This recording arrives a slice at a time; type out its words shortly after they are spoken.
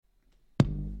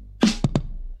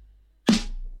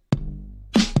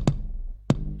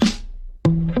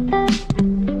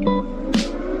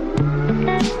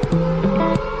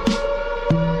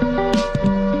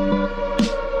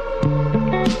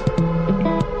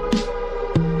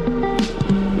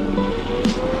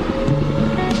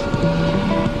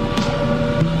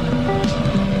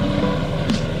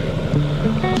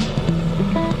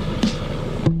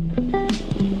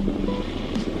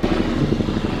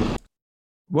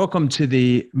Welcome to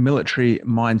the Military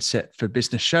Mindset for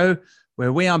Business show,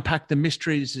 where we unpack the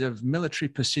mysteries of military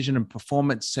precision and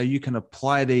performance so you can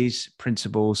apply these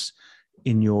principles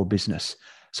in your business.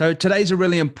 So today's a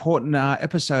really important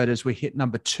episode as we hit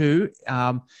number 2.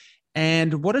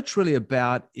 And what it's really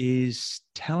about is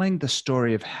telling the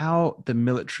story of how the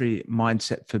military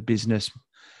mindset for business,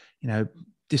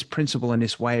 this principle and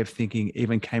this way of thinking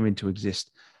even came into exist.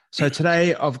 So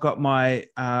today I've got my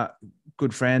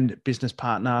good friend, business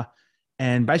partner,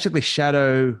 and basically we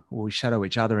shadow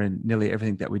each other in nearly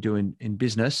everything that we do in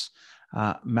business,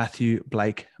 Matthew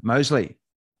Blake Moseley.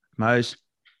 Mose.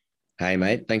 Hey,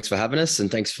 mate. Thanks for having us, and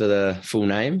thanks for the full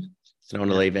name. I don't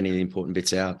want to leave any of the important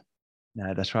bits out.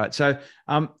 No, that's right. So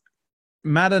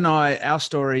Matt and I, our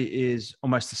story is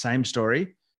almost the same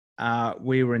story.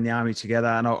 We were in the army together,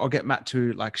 and I'll get Matt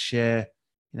to share,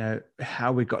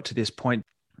 how we got to this point.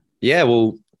 Yeah,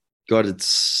 well, God,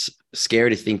 it's scary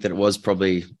to think that it was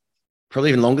probably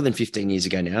even longer than 15 years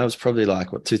ago now. It was probably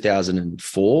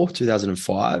 2004,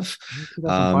 2005.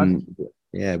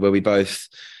 2005. Where we both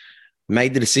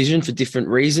made the decision for different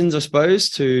reasons, I suppose,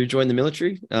 to join the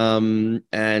military.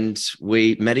 And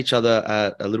we met each other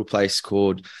at a little place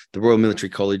called the Royal Military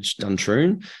College,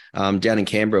 Duntroon, down in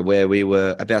Canberra, where we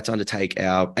were about to undertake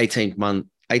our 18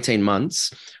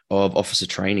 months of officer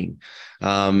training.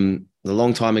 A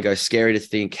long time ago, scary to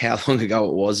think how long ago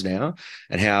it was now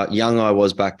and how young I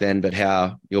was back then, but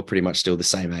how you're pretty much still the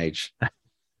same age.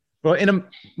 Well,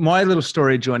 my little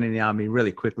story joining the army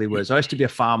really quickly was I used to be a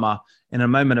farmer. In a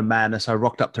moment of madness, I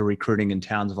rocked up to recruiting in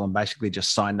Townsville and basically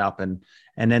just signed up and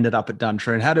ended up at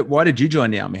Duntroon. Why did you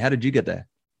join the army? How did you get there?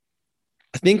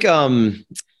 I think I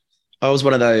was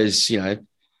one of those,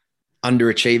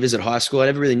 underachievers at high school. I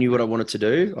never really knew what I wanted to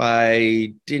do.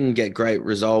 I didn't get great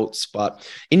results, but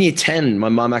in year 10, my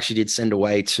mum actually did send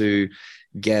away to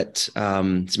get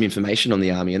some information on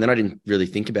the army. And then I didn't really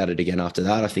think about it again after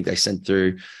that. I think they sent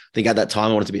through, at that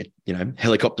time I wanted to be a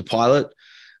helicopter pilot.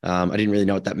 I didn't really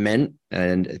know what that meant,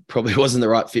 and it probably wasn't the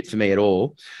right fit for me at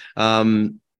all.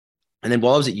 And then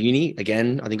while I was at uni,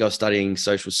 again, I think I was studying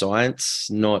social science,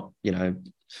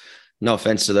 no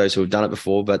offense to those who have done it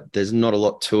before, but there's not a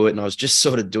lot to it. And I was just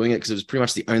sort of doing it because it was pretty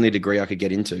much the only degree I could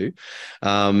get into.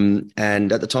 And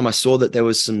at the time I saw that there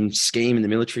was some scheme in the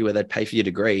military where they'd pay for your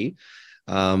degree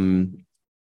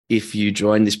if you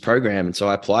joined this program. And so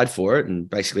I applied for it and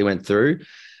basically went through.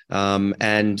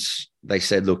 And they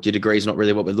said, look, your degree is not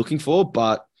really what we're looking for,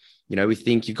 but, we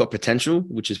think you've got potential,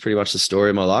 which is pretty much the story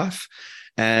of my life.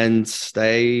 And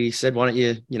they said, why don't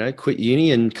you, quit uni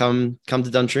and come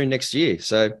to Duntroon next year.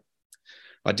 So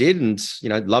I did, and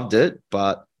loved it,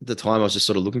 but at the time I was just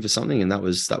sort of looking for something, and that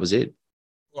was it.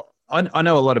 Well, I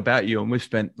know a lot about you, and we've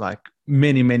spent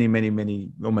many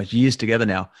almost years together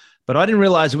now. But I didn't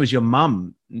realize it was your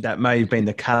mum that may have been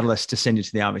the catalyst to send you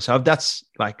to the army. So that's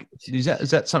is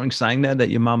that something saying there that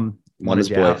your mum wanted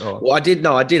you out? Or? Well, I did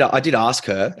ask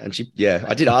her, and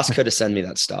I did ask her to send me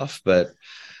that stuff, but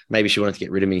maybe she wanted to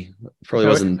get rid of me. Probably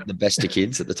wasn't the best to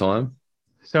kids at the time.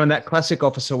 So in that classic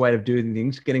officer way of doing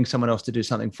things, getting someone else to do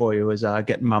something for you is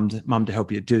getting mum to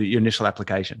help you do your initial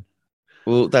application.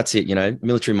 Well, that's it.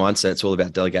 Military mindset, it's all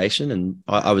about delegation. And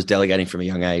I was delegating from a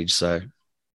young age. So.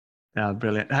 Oh,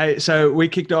 brilliant. Hey, so we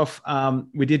kicked off,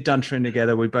 we did Duntroon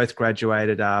together. We both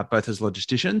graduated both as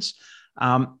logisticians.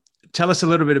 Tell us a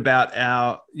little bit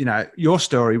about your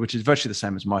story, which is virtually the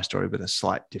same as my story with a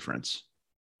slight difference.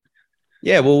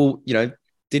 Yeah, well,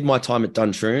 did my time at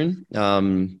Duntroon.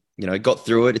 Got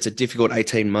through it. It's a difficult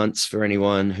 18 months for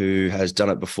anyone who has done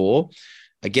it before.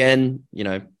 Again,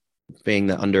 being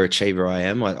the underachiever I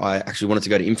am, I actually wanted to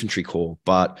go to infantry corps,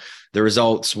 but the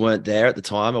results weren't there at the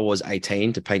time. I was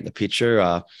 18 to paint the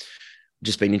picture.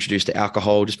 Just been introduced to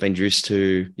alcohol, just been introduced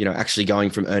to, actually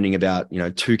going from earning about,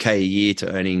 $2,000 a year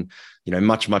to earning,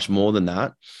 much, much more than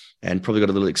that. And probably got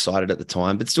a little excited at the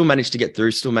time, but still managed to get through,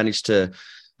 still managed to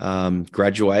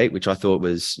graduate, which I thought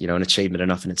was, an achievement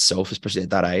enough in itself, especially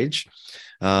at that age.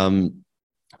 But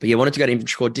yeah, wanted to go to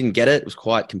infantry corps, didn't get it. It was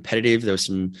quite competitive. There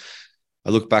was I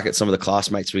look back at some of the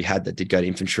classmates we had that did go to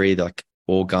infantry, like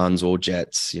all guns, all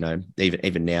jets,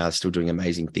 even now still doing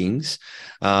amazing things.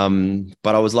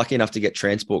 But I was lucky enough to get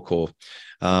transport corps,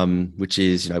 which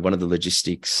is, one of the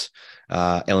logistics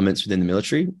elements within the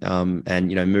military,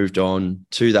 and, moved on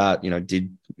to that,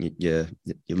 did your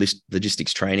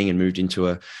logistics training and moved into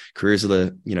a career as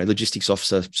a, logistics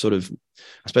officer, sort of,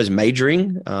 I suppose,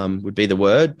 majoring would be the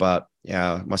word, but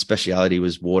my speciality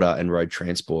was water and road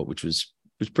transport, which was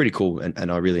pretty cool.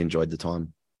 And I really enjoyed the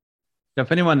time. So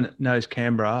if anyone knows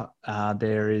Canberra,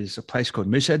 there is a place called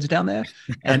Mooseheads down there,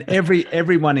 and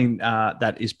everyone in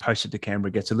that is posted to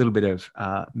Canberra gets a little bit of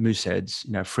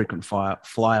Mooseheads, frequent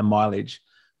flyer mileage.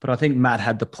 But I think Matt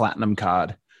had the platinum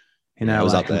card. I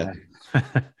was up there.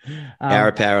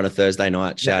 Hour power on a Thursday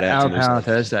night. Shout out to Hour power on a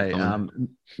Thursday.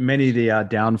 Many the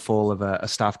downfall of a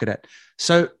staff cadet.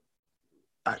 So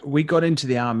we got into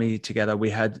the army together. We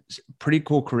had pretty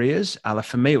cool careers.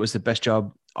 For me, it was the best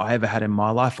job I ever had in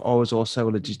my life. I was also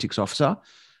a logistics officer,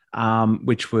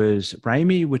 which was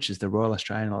RAME, which is the Royal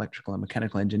Australian Electrical and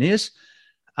Mechanical Engineers,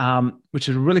 which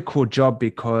is a really cool job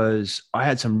because I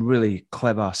had some really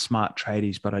clever, smart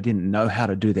tradies, but I didn't know how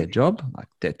to do their job. Like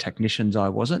their technicians, I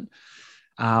wasn't.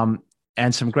 And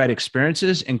some great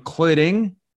experiences,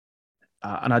 including,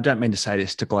 and I don't mean to say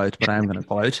this to gloat, but I am going to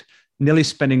gloat, nearly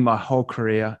spending my whole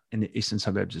career in the eastern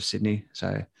suburbs of Sydney.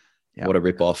 So, yeah. What a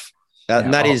rip-off.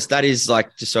 And that is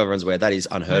like, just so everyone's aware, that is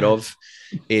unheard of.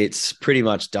 It's pretty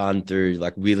much done through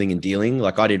like wheeling and dealing.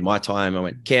 Like I did my time. I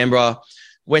went Canberra,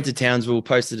 went to Townsville,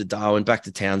 posted to Darwin, back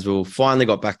to Townsville, finally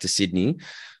got back to Sydney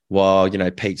while,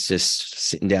 Pete's just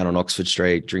sitting down on Oxford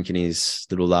Street, drinking his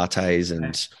little lattes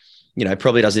and,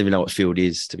 probably doesn't even know what field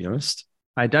is, to be honest.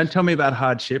 Hey, don't tell me about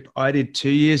hardship. I did 2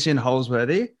 years in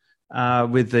Holsworthy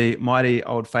with the mighty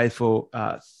Old Faithful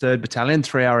 3rd Battalion,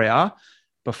 3 RAR,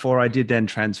 before I did then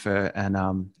transfer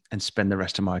and spend the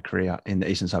rest of my career in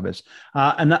the eastern suburbs.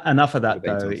 Enough of that,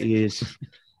 though, is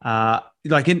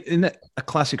like in a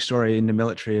classic story in the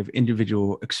military of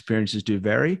individual experiences do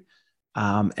vary.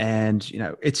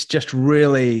 It's just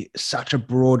really such a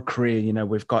broad career.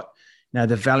 We've got,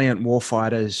 the valiant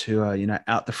warfighters who are,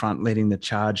 out the front leading the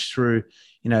charge through,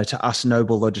 to us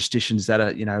noble logisticians that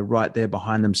are, right there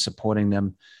behind them, supporting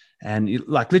them. And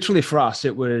like literally for us,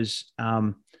 it was,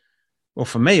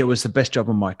 for me, it was the best job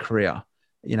of my career.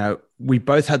 We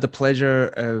both had the pleasure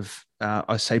of,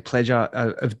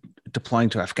 of deploying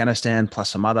to Afghanistan, plus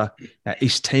some other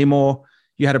East Timor.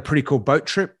 You had a pretty cool boat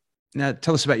trip. Now,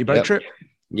 tell us about your boat trip.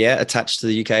 Yeah, attached to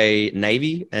the UK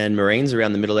Navy and Marines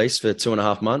around the Middle East for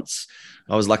 2.5 months.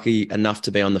 I was lucky enough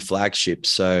to be on the flagship.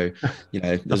 So,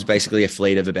 there was basically a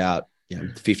fleet of about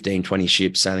 15, 20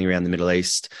 ships sailing around the Middle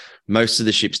East. Most of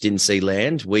the ships didn't see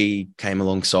land. We came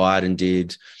alongside and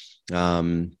did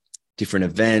different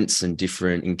events and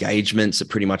different engagements at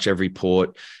pretty much every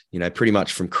port, pretty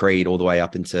much from Crete all the way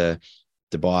up into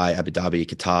Dubai, Abu Dhabi,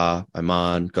 Qatar,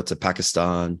 Oman, got to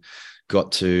Pakistan,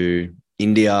 got to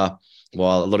India,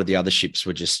 while a lot of the other ships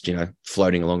were just,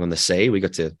 floating along on the sea. We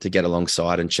got to get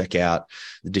alongside and check out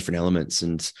the different elements.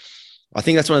 And I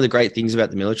think that's one of the great things about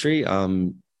the military.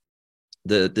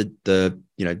 The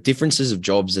differences of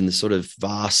jobs and the sort of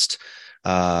vast,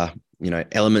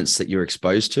 elements that you're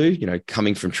exposed to,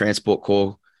 coming from transport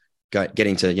corps,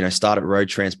 getting to, start at road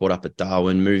transport up at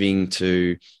Darwin, moving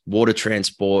to water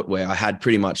transport, where I had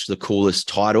pretty much the coolest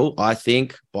title, I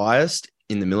think, biased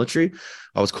in the military.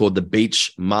 I was called the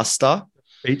Beach Master.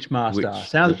 Beach Master.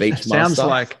 Sounds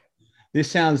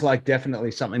like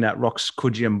definitely something that rocks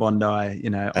Coogee and Bondi,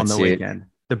 on the weekend.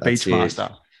 The Beach Master.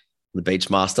 The Beach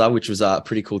Master, which was a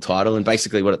pretty cool title. And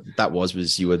basically what that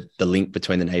was you were the link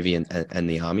between the Navy and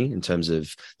the Army in terms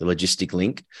of the logistic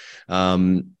link.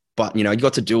 But, you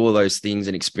got to do all those things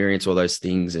and experience all those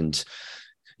things. And,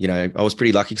 I was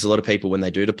pretty lucky because a lot of people, when they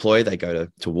do deploy, they go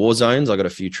to war zones. I got a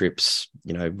few trips,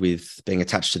 with being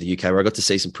attached to the UK, where I got to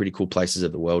see some pretty cool places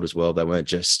of the world as well. They weren't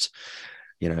just,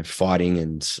 fighting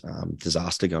and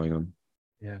disaster going on.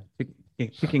 Yeah.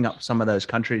 Picking up some of those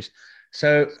countries.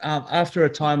 So after a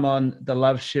time on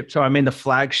the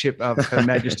flagship of Her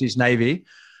Majesty's Navy.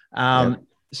 So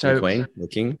the Queen,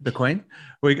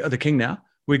 the King now.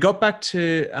 We got back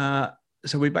to,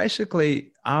 so we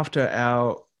basically, after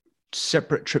our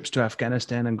separate trips to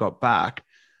Afghanistan and got back,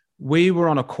 we were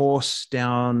on a course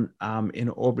down in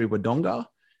Albury Wodonga,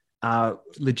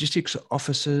 logistics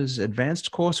officers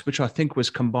advanced course, which I think was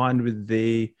combined with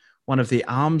one of the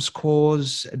Arms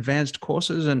Corps advanced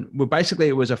courses. And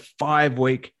it was a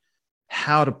 5-week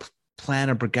how to plan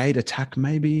a brigade attack,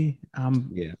 maybe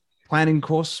planning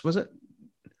course, was it?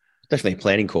 Definitely a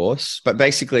planning course, but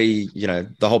basically,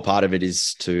 the whole part of it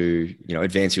is to,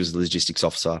 advance you as a logistics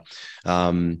officer.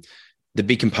 The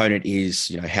big component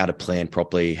is, how to plan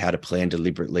properly, how to plan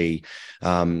deliberately,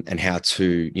 and how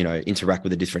to, interact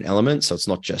with the different elements. So it's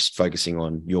not just focusing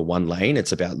on your one lane.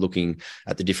 It's about looking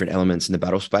at the different elements in the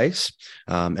battle space,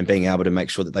 and being able to make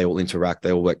sure that they all interact,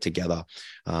 they all work together.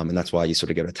 And that's why you sort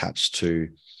of get attached to,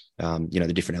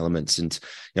 the different elements. And,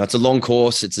 it's a long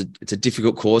course. It's a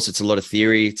difficult course. It's a lot of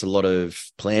theory. It's a lot of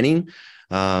planning.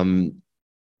 And,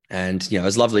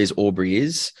 as lovely as Albury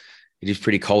is, it is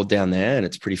pretty cold down there, and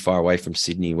it's pretty far away from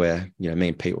Sydney, where, you know, me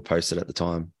and Pete were posted at the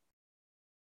time.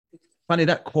 Funny,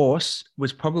 that course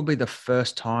was probably the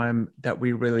first time that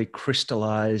we really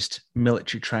crystallized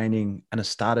military training and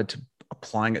started to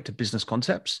applying it to business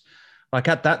concepts. Like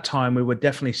at that time, we were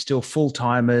definitely still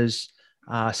full-timers,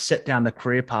 set down the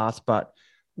career path, but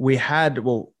we had,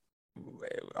 well,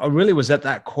 I really was at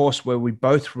that course where we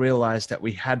both realized that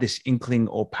we had this inkling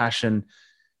or passion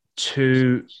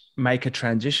to make a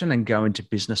transition and go into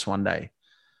business one day.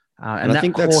 And I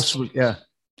think course, yeah,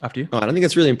 after you. I think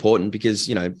that's really important because,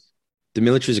 you know, the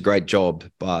military is a great job,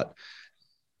 but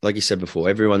like you said before,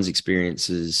 everyone's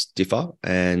experiences differ.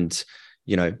 And,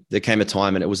 you know, there came a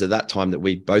time, and it was at that time that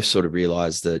we both sort of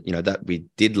realized that, you know, that we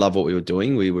did love what we were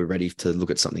doing. We were ready to look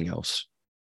at something else.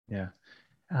 Yeah.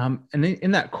 And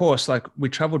in that course, like we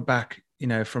traveled back, you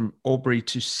know, from Albury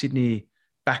to Sydney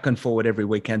back and forward every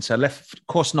weekend. So I left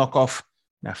course knockoff,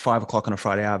 5 o'clock on a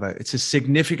Friday hour. It's a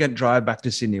significant drive back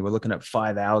to Sydney. We're looking at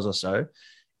 5 hours or so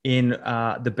in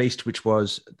the beast, which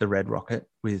was the Red Rocket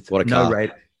with no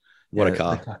radio. What a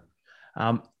car.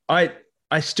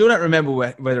 I still don't remember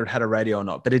whether it had a radio or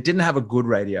not, but it didn't have a good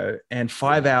radio. And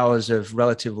 5 hours of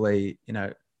relatively, you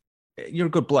know, you're a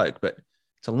good bloke, but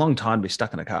it's a long time to be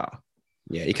stuck in a car.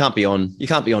 Yeah, you can't be on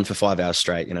for 5 hours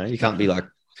straight. You know, you can't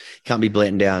be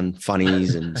blending down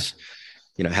funnies and,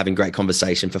 you know, having great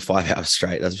conversation for 5 hours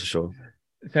straight. That's for sure.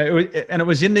 So it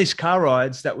was in these car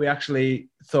rides that we actually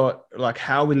thought, like,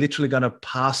 how are we literally going to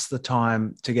pass the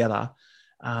time together?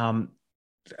 How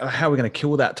are we going to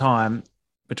kill that time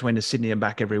between the Sydney and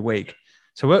back every week?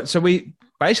 So we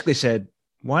basically said,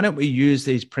 why don't we use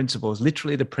these principles,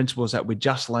 literally the principles that we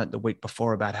just learnt the week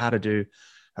before about how to do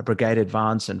a brigade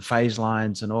advance and phase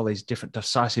lines and all these different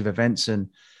decisive events and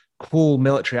cool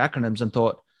military acronyms, and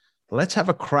thought, let's have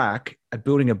a crack at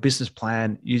building a business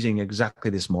plan using exactly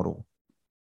this model.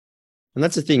 And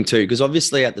that's the thing too, because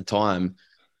obviously at the time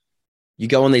you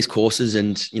go on these courses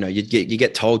and, you know, you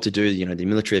get told to do, you know, the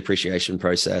military appreciation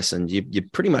process, and you're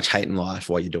pretty much hating life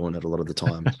while you're doing it a lot of the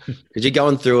time, because you're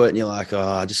going through it and you're like, oh,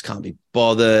 I just can't be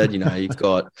bothered. You know, you've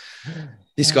got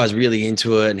this guy's really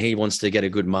into it and he wants to get a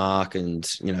good mark, and,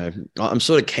 you know, I'm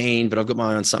sort of keen, but I've got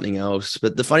my eye on something else.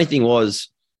 But the funny thing was,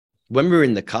 when we were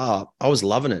in the car, I was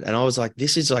loving it. And I was like,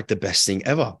 this is like the best thing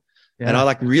ever. Yeah. And I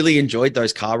like really enjoyed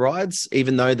those car rides,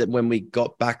 even though that when we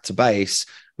got back to base,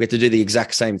 we had to do the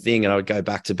exact same thing. And I would go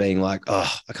back to being like, oh,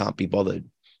 I can't be bothered.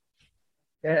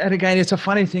 And again, it's a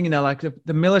funny thing, you know, like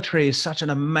the military is such an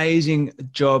amazing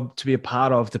job to be a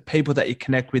part of. The people that you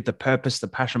connect with, the purpose, the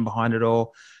passion behind it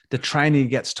all, the training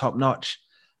gets top notch.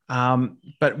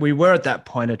 But we were at that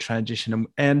point of transition.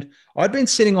 And I'd been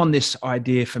sitting on this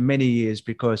idea for many years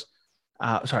because,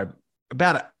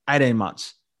 about 18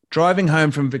 months, driving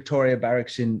home from Victoria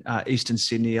Barracks in Eastern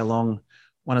Sydney along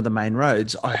one of the main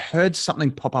roads, I heard something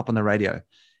pop up on the radio.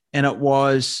 And it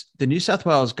was the New South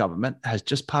Wales government has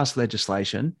just passed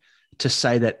legislation to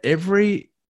say that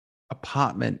every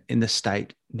apartment in the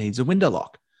state needs a window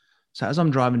lock. So as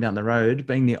I'm driving down the road,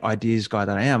 being the ideas guy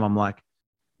that I am, I'm like,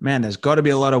 man, there's got to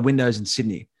be a lot of windows in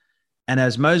Sydney. And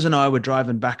as Mose and I were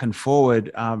driving back and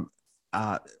forward,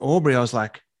 Albury, I was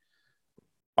like,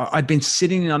 I'd been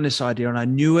sitting on this idea and I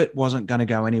knew it wasn't going to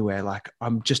go anywhere. Like,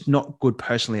 I'm just not good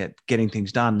personally at getting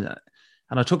things done.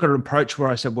 And I took an approach where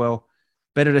I said, well,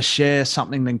 better to share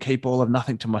something than keep all of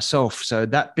nothing to myself. So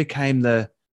that became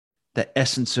the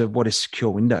essence of what is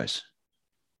Secure Windows.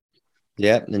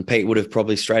 Yeah. And Pete would have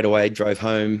probably straight away drove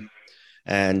home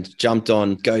and jumped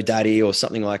on GoDaddy or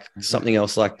something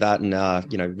else like that,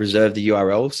 and reserved the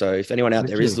URL. So if anyone out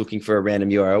there is looking for a random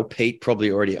URL, Pete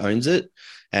probably already owns it,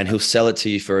 and he'll sell it to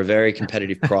you for a very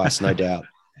competitive price, no doubt.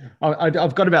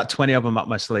 I've got about 20 of them up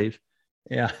my sleeve.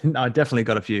 Yeah, I definitely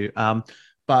got a few.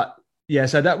 But yeah,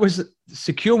 so that was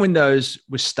Secure Windows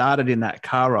was started in that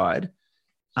car ride.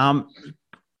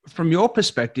 From your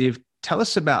perspective, tell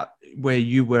us about where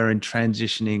you were in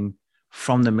transitioning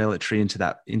from the military into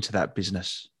that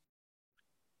business.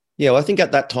 Yeah, well, I think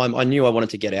at that time I knew I wanted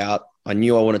to get out. I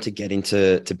knew I wanted to get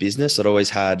into business. I'd always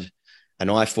had an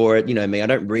eye for it. You know me, I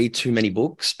don't read too many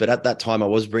books, but at that time I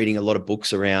was reading a lot of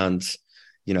books around,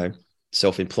 you know,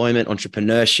 self-employment,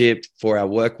 entrepreneurship, 4-hour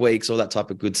work weeks, all that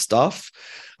type of good stuff.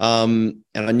 And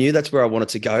I knew that's where I wanted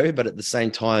to go. But at the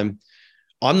same time,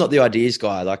 I'm not the ideas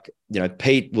guy. Like, you know,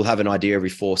 Pete will have an idea every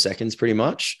 4 seconds pretty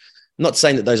much. I'm not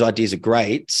saying that those ideas are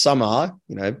great. Some are,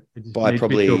 you know, by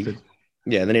probably,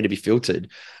 yeah, they need to be filtered.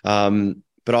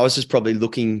 But I was just probably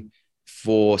looking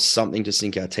for something to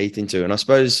sink our teeth into. And I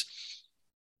suppose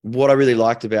what I really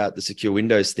liked about the Secure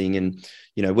Windows thing, and,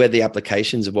 you know, where the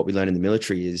applications of what we learned in the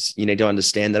military is, you need to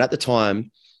understand that at the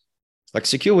time, like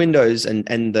secure windows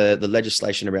and the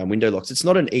legislation around window locks, it's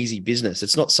not an easy business.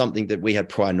 It's not something that we had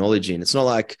prior knowledge in. It's not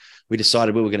like we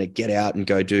decided we were going to get out and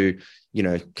go do,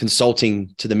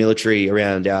 consulting to the military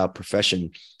around our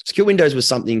profession. Secure windows was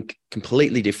something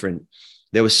completely different.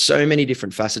 There were so many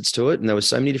different facets to it, and there were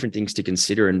so many different things to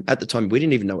consider. And at the time, we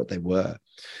didn't even know what they were.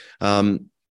 And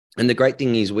the great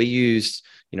thing is we used,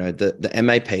 the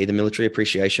MAP, the military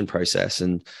appreciation process,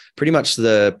 and pretty much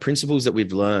the principles that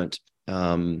we've learned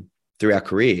through our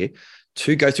career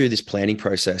to go through this planning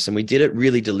process. And we did it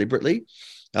really deliberately.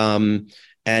 And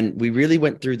we really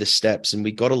went through the steps and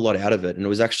we got a lot out of it. And it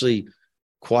was actually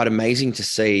quite amazing to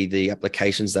see the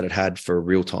applications that it had for a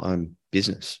real-time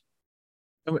business.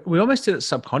 We almost did it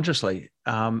subconsciously.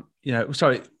 There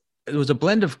was a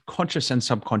blend of conscious and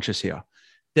subconscious here.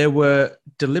 There were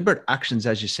deliberate actions,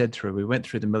 as you said, we went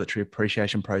through the military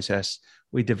appreciation process.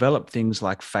 We developed things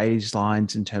like phase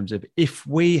lines in terms of if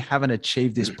we haven't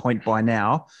achieved this point by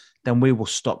now, then we will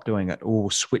stop doing it or we'll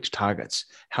switch targets.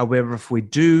 However, if we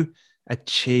do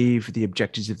achieve the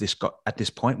objectives of this at this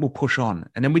point, we'll push on.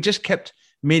 And then we just kept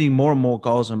meeting more and more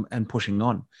goals and pushing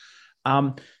on.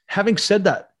 Having said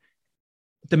that,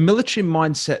 the military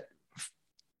mindset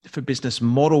for business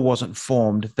model wasn't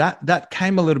formed. That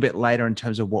came a little bit later in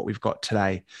terms of what we've got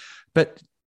today. But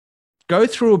go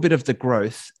through a bit of the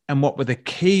growth and what were the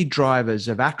key drivers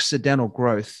of accidental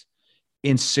growth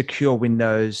in secure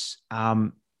windows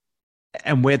and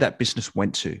where that business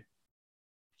went to.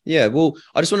 Yeah, well,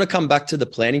 I just want to come back to the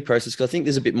planning process because I think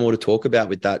there's a bit more to talk about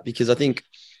with that, because I think,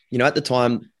 at the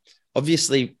time,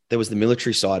 obviously there was the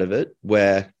military side of it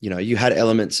where, you had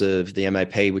elements of the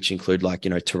MAP, which include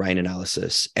terrain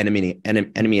analysis, enemy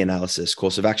analysis,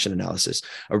 course of action analysis,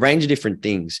 a range of different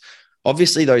things.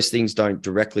 Obviously, those things don't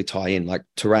directly tie in, like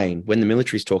terrain. When the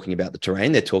military is talking about the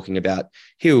terrain, they're talking about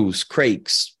hills,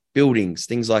 creeks, buildings,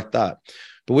 things like that.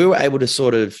 But we were able to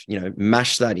sort of,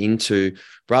 mash that into,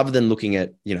 rather than looking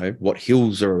at, what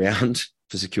hills are around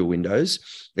for secure windows,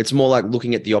 it's more like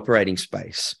looking at the operating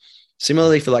space.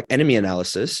 Similarly, for enemy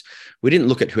analysis, we didn't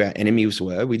look at who our enemies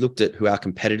were. We looked at who our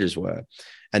competitors were.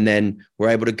 And then we're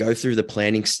able to go through the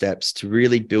planning steps to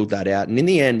really build that out. And in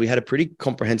the end, we had a pretty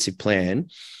comprehensive plan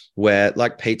where,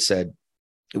 like Pete said,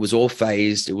 it was all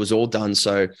phased. It was all done.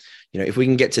 So, if we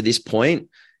can get to this point,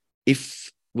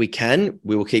 if we can,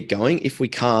 we will keep going. If we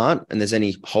can't, and there's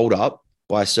any hold up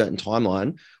by a certain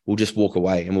timeline, we'll just walk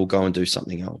away and we'll go and do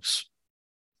something else.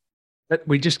 But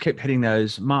we just kept hitting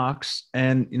those marks,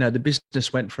 and the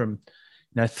business went from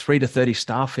 3 to 30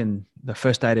 staff in the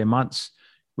first 18 months.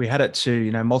 We had it to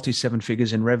multi 7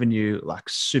 figures in revenue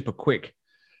super quick.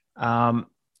 And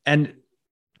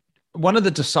one of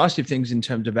the decisive things in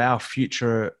terms of our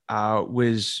future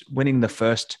was winning the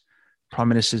first Prime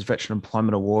Minister's Veteran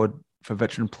Employment Award for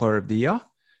Veteran Employer of the Year.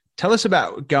 Tell us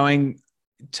about going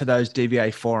to those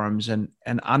DVA forums and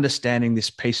understanding this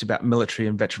piece about military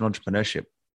and veteran entrepreneurship.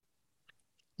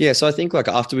 Yeah, so I think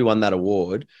after we won that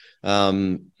award,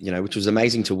 which was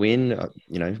amazing to win,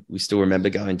 we still remember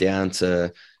going down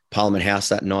to Parliament House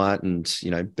that night and,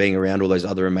 being around all those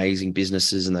other amazing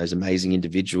businesses and those amazing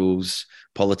individuals,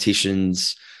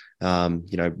 politicians,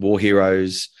 war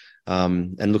heroes,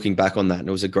 and looking back on that. And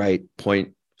it was a great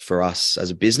point for us as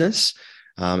a business.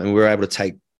 And we were able to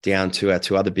take down to our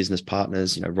 2 other business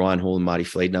partners, Ryan Hall and Marty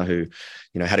Fleedner, who,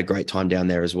 had a great time down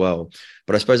there as well.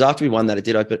 But I suppose after we won that, it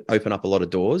did open up a lot of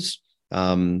doors,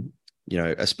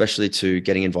 especially to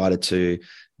getting invited to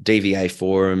DVA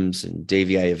forums and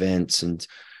DVA events. And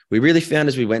we really found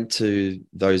as we went to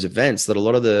those events that a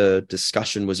lot of the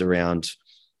discussion was around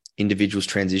individuals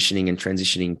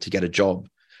transitioning to get a job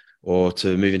or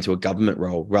to move into a government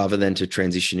role rather than to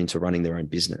transition into running their own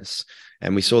business.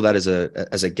 And we saw that as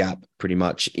a gap pretty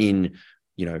much in,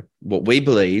 what we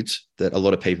believed that a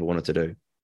lot of people wanted to do.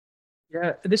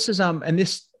 Yeah, this is,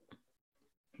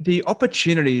 the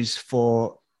opportunities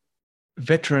for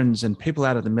veterans and people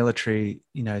out of the military,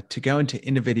 to go into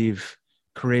innovative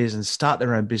careers and start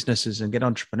their own businesses and get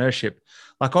entrepreneurship.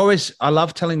 I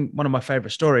love telling one of my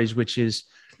favorite stories, which is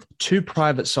 2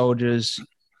 private soldiers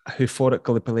who fought at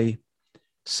Gallipoli,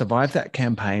 survived that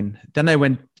campaign. Then they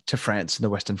went to France in the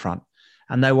Western Front,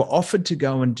 and they were offered to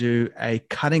go and do a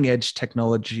cutting edge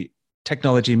technology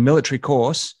military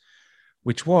course,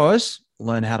 which was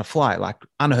learn how to fly,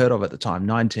 unheard of at the time,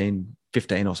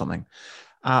 1915 or something.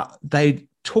 They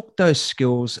took those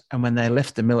skills, and when they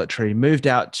left the military, moved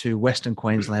out to Western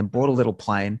Queensland, bought a little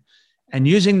plane, and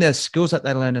using the skills that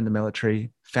they learned in the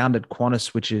military, founded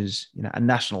Qantas, which is a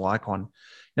national icon.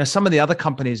 Some of the other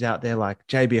companies out there like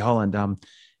JB Holland,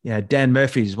 Dan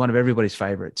Murphy's one of everybody's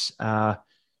favorites.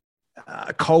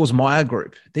 Coles Myer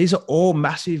Group. These are all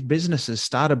massive businesses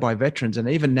started by veterans. And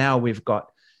even now we've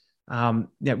got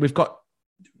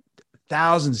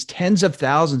thousands, tens of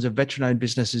thousands of veteran-owned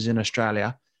businesses in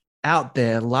Australia out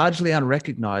there, largely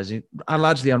unrecognized,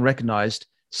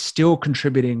 still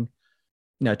contributing,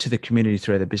 to the community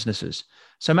through their businesses.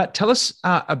 So, Matt, tell us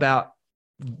about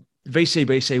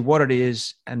VCBC, what it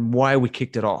is, and why we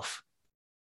kicked it off.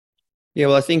 Yeah,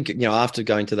 well, I think, after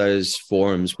going to those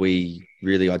forums, we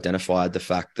really identified the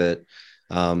fact that,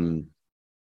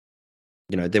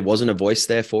 there wasn't a voice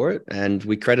there for it. And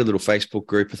we created a little Facebook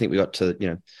group. I think we got to,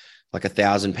 like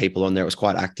 1,000 people on there. It was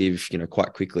quite active,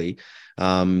 quite quickly.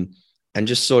 And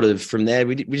just sort of from there,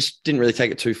 we just didn't really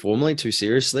take it too formally, too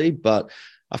seriously. But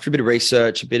after a bit of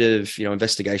research, a bit of,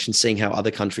 investigation, seeing how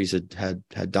other countries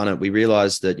had done it, we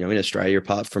realized that, in Australia,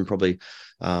 apart from probably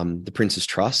the Prince's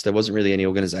Trust, there wasn't really any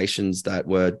organizations that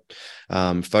were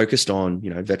focused on,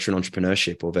 veteran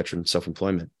entrepreneurship or veteran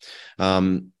self-employment.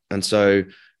 And so,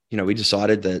 we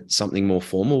decided that something more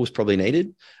formal was probably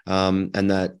needed,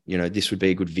 and that, this would be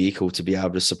a good vehicle to be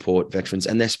able to support veterans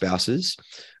and their spouses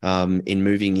in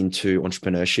moving into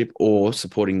entrepreneurship or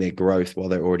supporting their growth while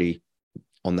they're already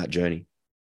on that journey.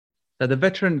 So the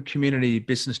Veteran Community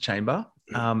Business Chamber,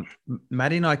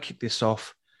 Maddie and I kicked this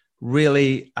off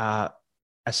really as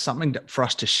something for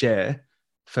us to share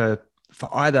for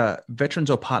either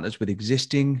veterans or partners with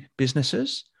existing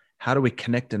businesses. How do we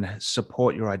connect and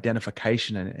support your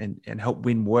identification and help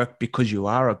win work because you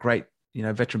are a great,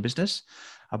 veteran business,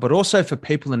 but also for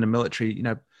people in the military,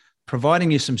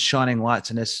 providing you some shining lights.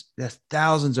 And there's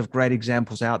thousands of great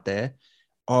examples out there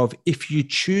of if you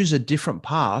choose a different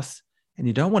path and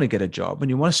you don't want to get a job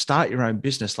and you want to start your own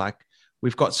business, like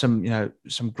we've got some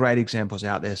great examples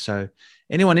out there. So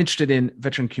anyone interested in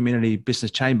Veteran Community Business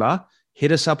Chamber,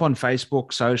 hit us up on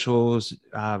Facebook, socials,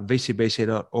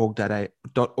 vcbc.org.au,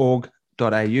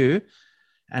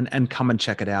 and come and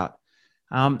check it out.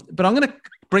 But I'm going to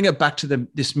bring it back to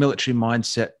this military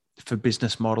mindset for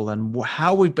business model and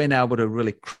how we've been able to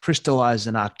really crystallize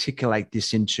and articulate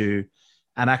this into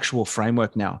an actual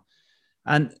framework now.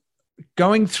 And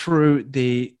going through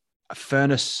the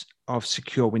furnace of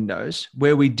secure windows,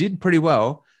 where we did pretty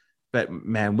well, but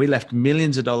man, we left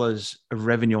millions of dollars of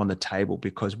revenue on the table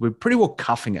because we're pretty well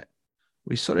cuffing it.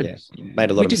 We sort of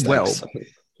made a lot of mistakes. Well.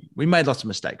 We made lots of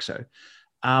mistakes. So,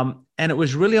 and it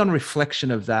was really on reflection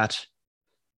of that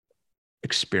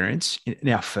experience in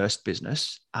our first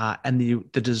business and the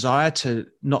desire to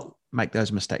not make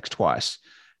those mistakes twice,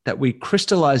 that we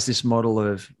crystallized this model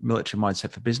of military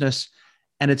mindset for business.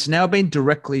 And it's now been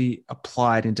directly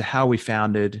applied into how we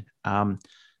founded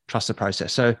Trust the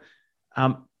Process. So,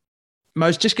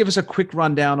 Mose, just give us a quick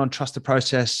rundown on Trust the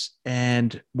Process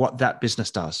and what that business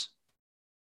does.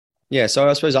 Yeah, so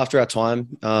I suppose after our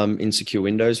time in Secure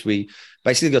Windows, we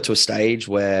basically got to a stage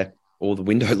where all the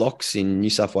window locks in New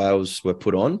South Wales were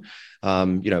put on.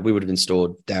 We would have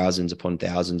installed thousands upon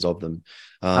thousands of them.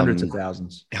 Hundreds of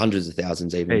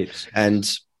thousands even. Heaps. And,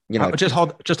 just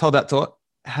hold that thought.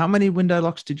 How many window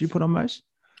locks did you put on, Mose?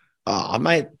 Oh,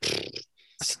 mate,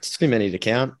 it's too many to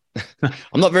count.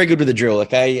 I'm not very good with the drill,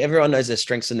 okay? Everyone knows their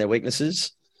strengths and their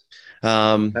weaknesses.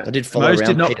 I did follow around Pete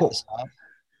at the start.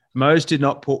 Mose did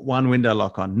not put one window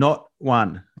lock on, not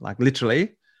one, like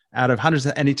literally out of hundreds.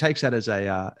 And he takes that as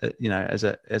as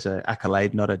a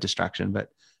accolade, not a distraction. But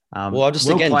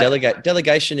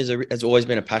delegation has always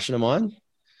been a passion of mine.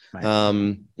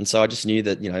 And so I just knew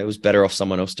that, it was better off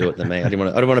someone else do it than me. I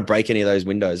don't want to break any of those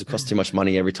windows. It costs too much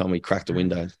money every time we cracked a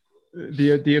window.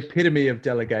 The epitome of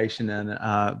delegation,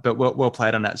 and but well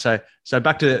played on that. So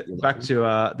back to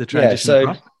the transition.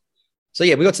 Yeah, so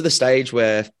we got to the stage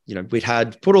where we'd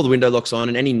had put all the window locks on,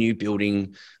 and any new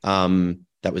building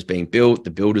that was being built,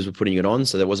 the builders were putting it on,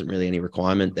 so there wasn't really any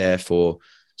requirement there for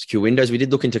secure windows. We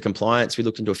did look into compliance. We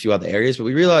looked into a few other areas, but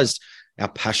we realized our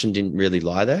passion didn't really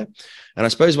lie there. And I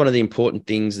suppose one of the important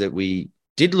things that we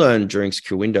did learn during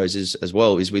Secure Windows is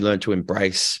we learned to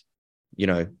embrace,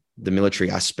 the military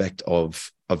aspect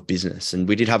of business. And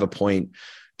we did have a point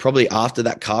probably after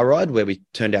that car ride where we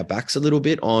turned our backs a little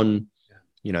bit on,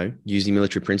 using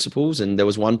military principles. And there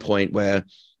was one point where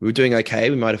we were doing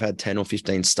okay. We might have had 10 or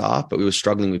 15 staff, but we were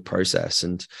struggling with process.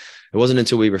 And it wasn't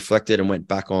until we reflected and went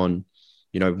back on,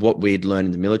 what we'd learned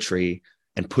in the military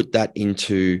and put that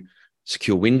into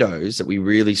Secure Windows that we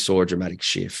really saw a dramatic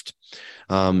shift.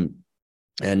 And,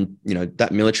 that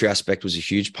military aspect was a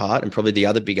huge part. And probably the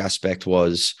other big aspect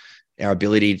was our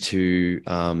ability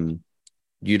to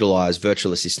utilize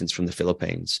virtual assistants from the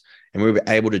Philippines. And we were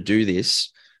able to do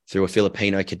this through a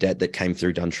Filipino cadet that came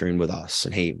through Duntroon with us.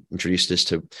 And he introduced us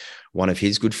to one of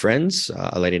his good friends,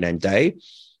 a lady named Day.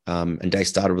 And Day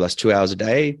started with us 2 hours a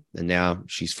day, and now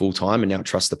she's full-time and now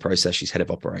trusts the process. She's head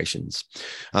of operations.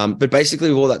 But basically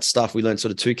with all that stuff, we learned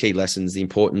sort of two key lessons: the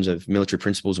importance of military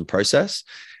principles and process.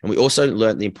 And we also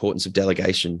learned the importance of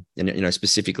delegation, and,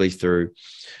 specifically through,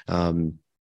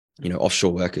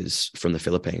 offshore workers from the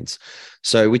Philippines.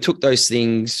 So we took those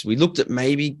things, we looked at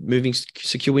maybe moving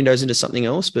Secure Windows into something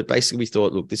else, but basically we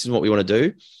thought, look, this is what we want to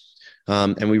do.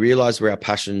 And we realized where our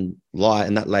passion lie,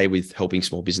 and that lay with helping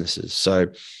small businesses. So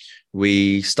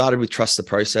we started with trust the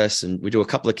process, and we do a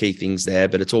couple of key things there,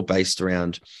 but it's all based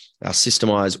around our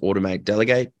systemize, automate,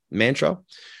 delegate mantra.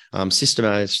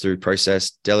 Systemize through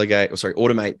process,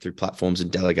 automate through platforms,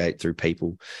 and delegate through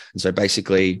people. And so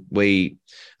basically we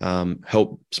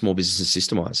help small businesses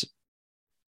systemize.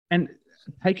 And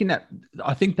taking that,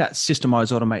 I think that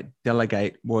systemize, automate,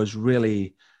 delegate was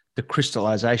really the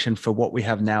crystallization for what we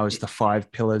have now as the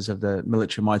 5 pillars of the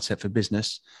military mindset for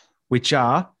business, which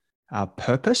are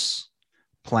purpose,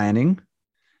 planning,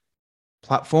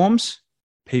 platforms,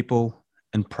 people,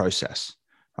 and process.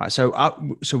 Right.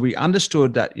 So we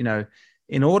understood that,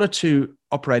 in order to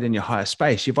operate in your higher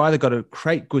space, you've either got to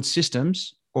create good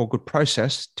systems or good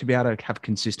process to be able to have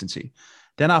consistency.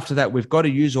 Then after that, we've got to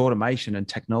use automation and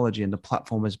technology and the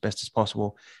platform as best as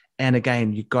possible. And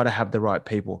again, you've got to have the right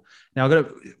people. Now,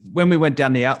 when we went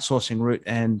down the outsourcing route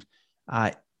and,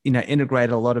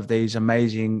 integrated a lot of these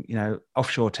amazing,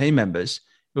 offshore team members,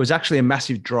 it was actually a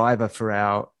massive driver for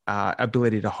our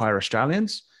ability to hire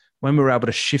Australians. When we were able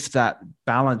to shift that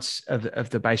balance of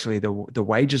the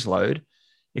wages load,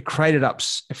 it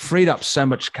freed up so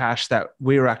much cash that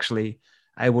we were actually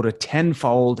able to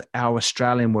tenfold our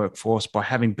Australian workforce by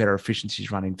having better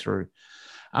efficiencies running through.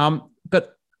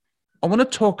 But I want to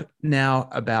talk now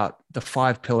about the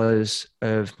 5 pillars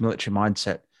of military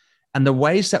mindset and the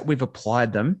ways that we've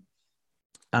applied them,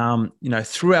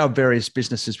 through our various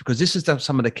businesses, because this is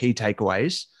some of the key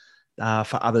takeaways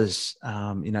for others,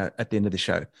 at the end of the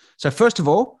show. So first of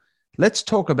all, let's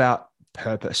talk about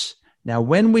purpose. Now,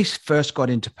 when we first got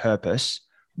into purpose,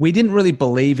 we didn't really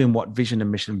believe in what vision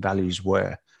and mission values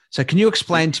were. So can you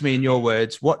explain to me in your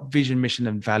words what vision, mission,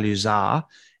 and values are,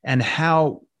 and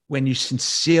how, when you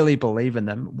sincerely believe in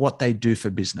them, what they do for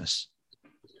business?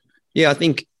 Yeah, I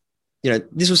think,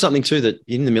 this was something too that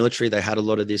in the military, they had a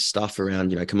lot of this stuff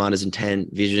around, commander's intent,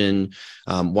 vision,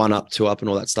 1 up, 2 up, and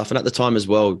all that stuff. And at the time as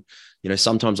well,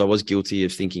 sometimes I was guilty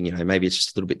of thinking, maybe it's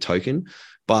just a little bit token.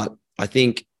 But I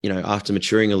think, after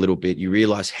maturing a little bit, you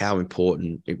realize how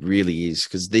important it really is,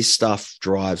 because this stuff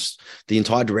drives the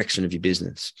entire direction of your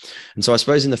business. And so I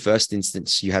suppose in the first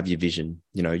instance, you have your vision,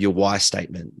 your why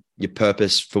statement, your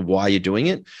purpose for why you're doing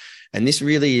it. And this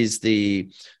really is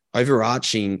the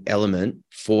overarching element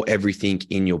for everything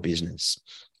in your business.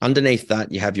 Underneath that,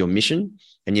 you have your mission,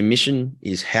 and your mission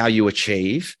is how you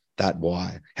achieve that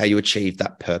why, how you achieve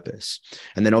that purpose.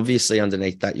 And then obviously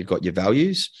underneath that, you've got your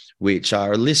values, which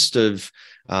are a list of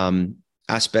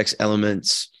aspects,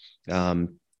 elements,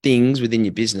 things within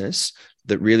your business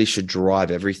that really should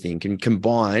drive everything. And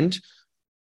combined,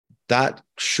 that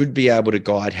should be able to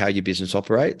guide how your business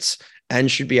operates and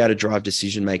should be able to drive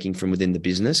decision-making from within the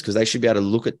business, because they should be able to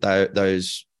look at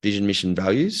those vision, mission,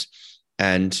 values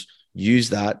and use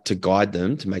that to guide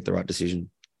them to make the right decision.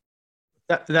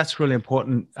 That's really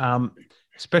important,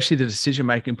 especially the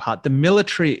decision-making part. The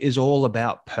military is all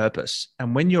about purpose.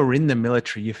 And when you're in the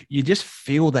military, you just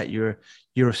feel that you're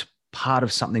part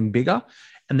of something bigger.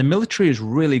 And the military is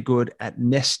really good at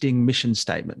nesting mission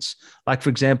statements. Like, for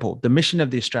example, the mission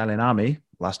of the Australian Army,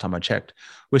 last time I checked,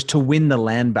 was to win the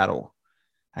land battle.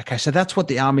 Okay, so that's what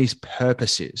the Army's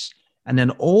purpose is. And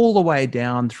then all the way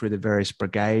down through the various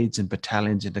brigades and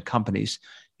battalions into companies,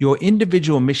 your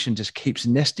individual mission just keeps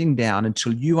nesting down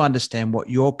until you understand what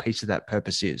your piece of that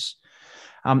purpose is.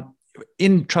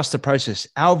 In Trust the Process,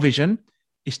 our vision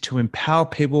is to empower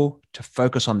people to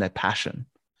focus on their passion.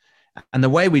 And the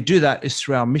way we do that is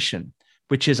through our mission,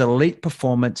 which is elite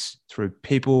performance through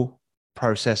people,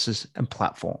 processes, and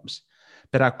platforms.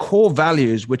 But our core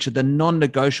values, which are the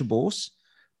non-negotiables,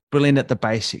 brilliant at the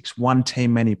basics, one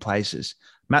team, many places.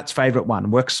 Matt's favorite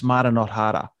one, work smarter, not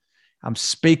harder.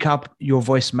 Speak up, your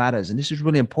voice matters. And this is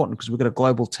really important because we've got a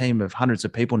global team of hundreds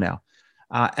of people now.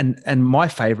 And my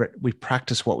favorite, we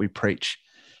practice what we preach.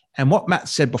 And what Matt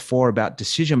said before about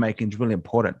decision-making is really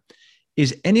important,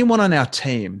 is anyone on our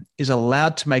team is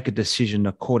allowed to make a decision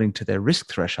according to their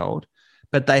risk threshold,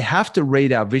 but they have to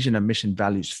read our vision and mission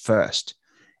values first.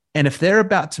 And if they're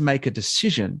about to make a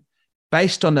decision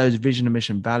based on those vision and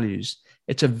mission values,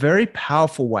 it's a very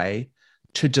powerful way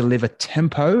to deliver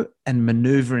tempo and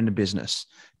maneuver in the business,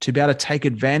 to be able to take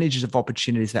advantages of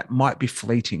opportunities that might be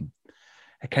fleeting.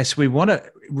 Okay, so we want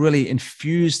really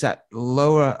infuse that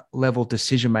lower level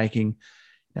decision making,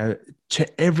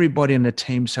 to everybody in the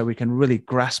team, so we can really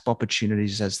grasp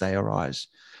opportunities as they arise.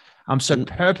 So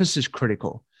purpose is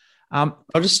critical. I'll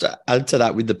just add to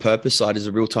that with the purpose side as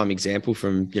a real-time example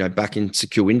from, back in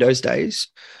Secure Windows days.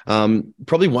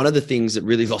 Probably one of the things that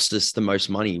really lost us the most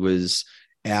money was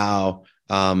our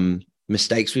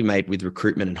mistakes we made with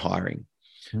recruitment and hiring.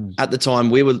 At the time,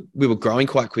 we were growing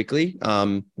quite quickly.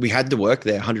 We had the work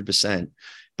there 100%,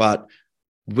 but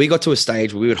we got to a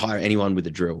stage where we would hire anyone with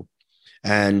a drill,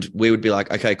 and we would be like,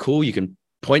 okay, cool. You can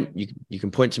point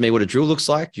to me what a drill looks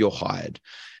like. You're hired.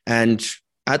 And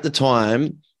at the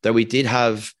time that we did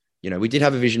have a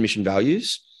vision, mission,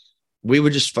 values, we were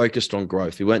just focused on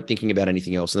growth. We weren't thinking about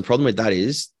anything else. And the problem with that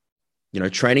is,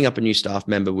 training up a new staff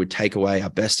member would take away our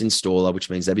best installer, which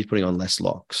means they'd be putting on less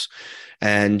locks.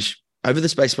 And over the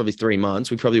space of probably 3 months,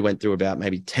 we probably went through about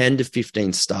maybe 10 to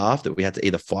 15 staff that we had to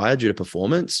either fire due to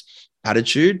performance,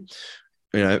 attitude,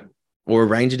 or a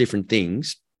range of different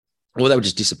things, or they would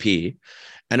just disappear.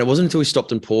 And it wasn't until we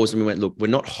stopped and paused and we went, look, we're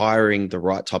not hiring the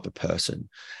right type of person.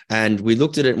 And we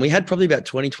looked at it, and we had probably about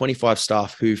 20, 25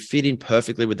 staff who fit in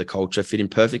perfectly with the culture, fit in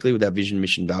perfectly with our vision,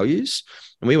 mission, values.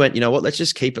 And we went, you know what, let's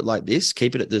just keep it like this,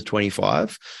 keep it at the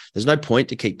 25. There's no point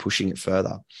to keep pushing it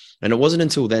further. And it wasn't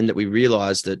until then that we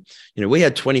realized that, we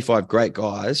had 25 great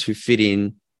guys who fit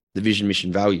in the vision,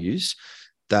 mission, values,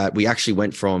 that we actually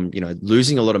went from,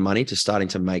 losing a lot of money to starting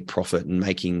to make profit and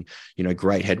making,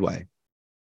 great headway.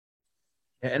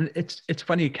 And it's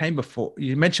funny,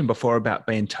 you mentioned before about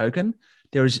being token.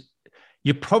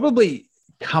 You probably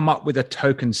come up with a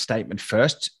token statement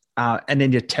first, and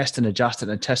then you test and adjust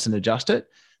it.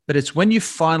 But it's when you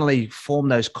finally form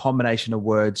those combination of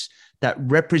words that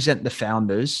represent the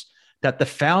founders, that the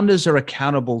founders are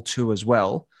accountable to as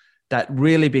well, that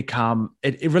really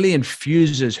it really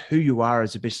infuses who you are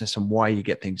as a business and why you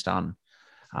get things done.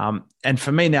 And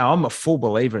for me now, I'm a full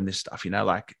believer in this stuff.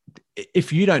 Like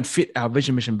if you don't fit our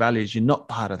vision, mission, values, you're not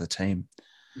part of the team.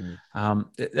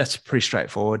 That's pretty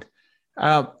straightforward.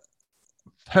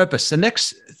 Purpose. The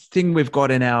next thing we've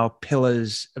got in our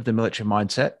pillars of the military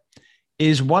mindset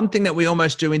is one thing that we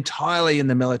almost do entirely in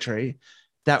the military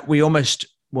that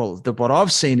what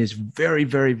I've seen is very,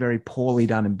 very, very poorly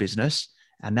done in business,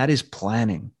 and that is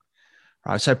planning.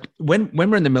 Right. So when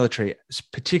we're in the military,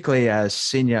 particularly as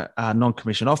senior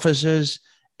non-commissioned officers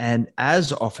and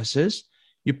as officers,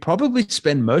 you probably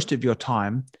spend most of your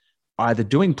time either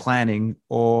doing planning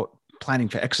or planning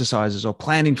for exercises or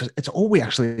it's all we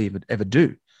actually ever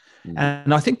do.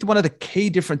 And I think one of the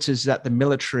key differences that the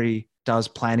military does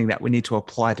planning that we need to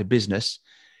apply to business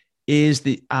is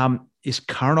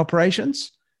current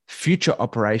operations, future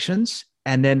operations,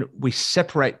 and then we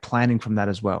separate planning from that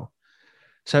as well.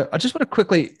 So I just want to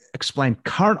quickly explain.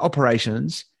 Current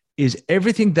operations is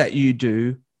everything that you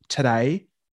do today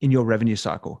in your revenue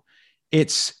cycle.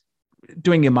 It's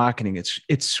doing your marketing.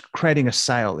 It's creating a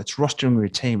sale. It's rostering your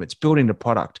team. It's building the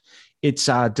product. It's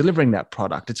delivering that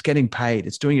product. It's getting paid.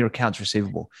 It's doing your accounts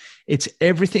receivable. It's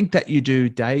everything that you do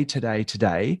day to day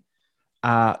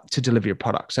to deliver your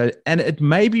product. So, and it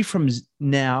may be from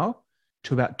now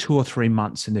to about 2 or 3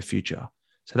 months in the future.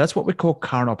 So that's what we call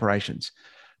current operations.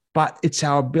 But it's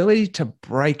our ability to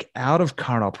break out of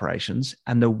current operations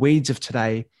and the weeds of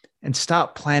today and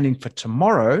start planning for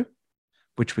tomorrow,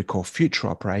 which we call future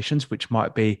operations, which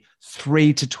might be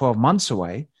 3 to 12 months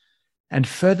away, and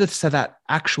further to that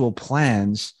actual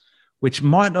plans, which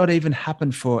might not even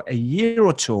happen for a year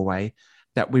or two away,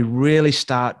 that we really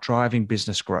start driving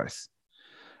business growth.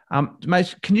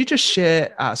 Mate, can you just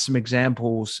share some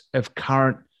examples of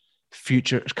current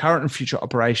and future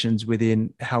operations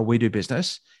within how we do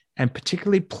business, and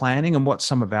particularly planning, and what's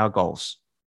some of our goals?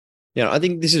 I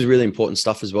think this is really important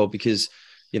stuff as well, because,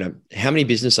 how many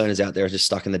business owners out there are just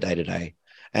stuck in the day-to-day?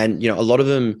 And, a lot of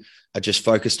them are just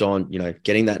focused on,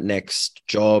 getting that next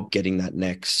job, getting that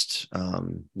next,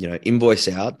 invoice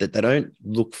out, that they don't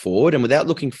look forward. And without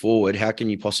looking forward, how can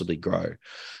you possibly grow?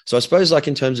 So I suppose, like,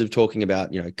 in terms of talking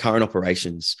about, current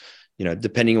operations,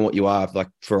 depending on what you are, like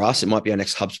for us, it might be our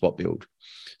next HubSpot build.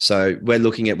 So we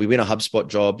win a HubSpot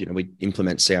job, we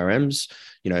implement CRMs,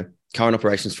 current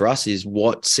operations for us is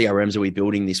what CRMs are we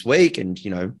building this week? And,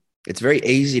 it's very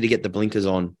easy to get the blinkers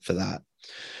on for that.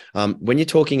 When you're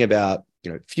talking about,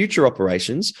 future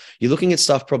operations, you're looking at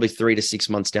stuff probably 3 to 6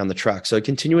 months down the track. So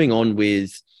continuing on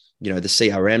with, the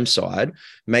CRM side,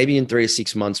 maybe in 3 to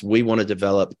 6 months, we want to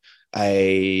develop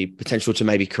a potential to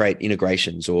maybe create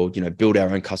integrations or, build our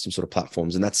own custom sort of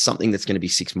platforms. And that's something that's going to be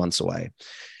 6 months away.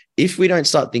 If we don't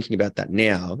start thinking about that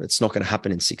now, it's not going to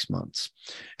happen in 6 months.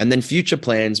 And then future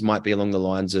plans might be along the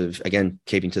lines of, again,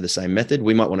 keeping to the same method.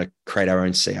 We might want to create our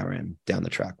own CRM down the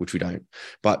track, which we don't.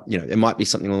 But, it might be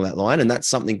something along that line. And that's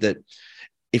something that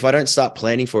if I don't start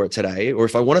planning for it today, or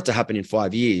if I want it to happen in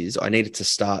 5 years, I need it to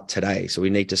start today. So we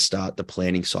need to start the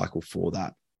planning cycle for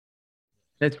that.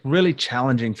 It's really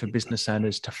challenging for business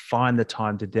owners to find the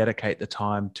time, to dedicate the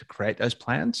time to create those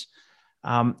plans.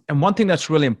 And one thing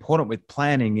that's really important with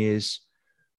planning is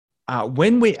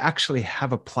when we actually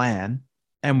have a plan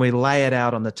and we lay it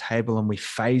out on the table and we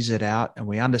phase it out and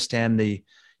we understand the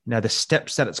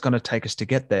steps that it's going to take us to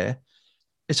get there.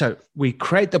 So we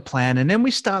create the plan and then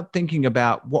we start thinking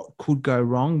about what could go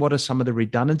wrong. What are some of the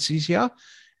redundancies here?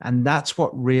 And that's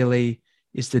what really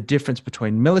is the difference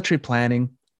between military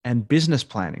planning and business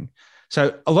planning.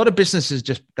 So a lot of businesses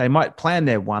they might plan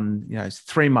their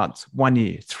 3 months, 1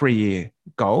 year, 3 year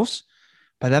goals,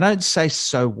 but they don't say,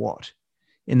 so what?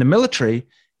 In the military,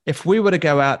 if we were to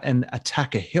go out and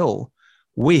attack a hill,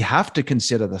 we have to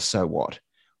consider the so what.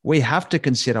 We have to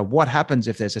consider what happens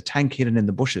if there's a tank hidden in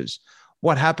the bushes.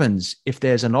 What happens if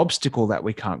there's an obstacle that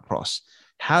we can't cross?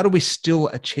 How do we still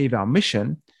achieve our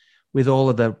mission with all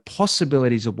of the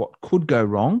possibilities of what could go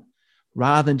wrong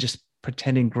rather than just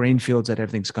pretending greenfields that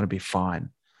everything's going to be fine?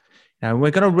 Now,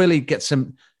 we're going to really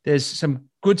there's some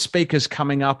good speakers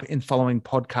coming up in following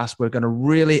podcasts. We're going to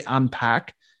really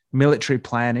unpack military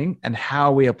planning and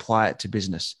how we apply it to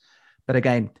business. But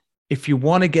again, if you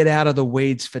want to get out of the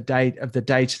weeds of the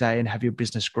day-to-day and have your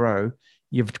business grow,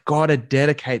 you've got to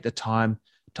dedicate the time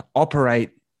to operate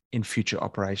in future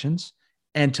operations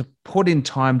and to put in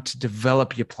time to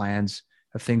develop your plans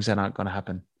of things that aren't going to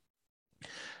happen.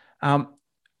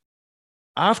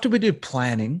 After we do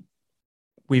planning,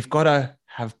 we've got to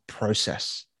have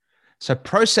process. So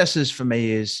processes for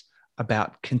me is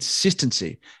about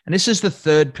consistency. And this is the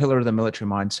third pillar of the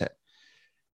military mindset.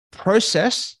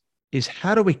 Process is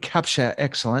how do we capture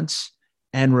excellence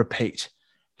and repeat?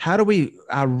 How do we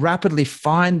rapidly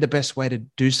find the best way to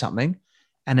do something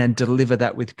and then deliver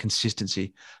that with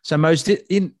consistency? So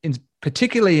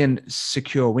particularly in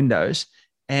secure Windows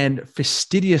and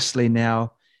fastidiously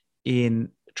now in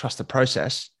Trust the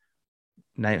Process,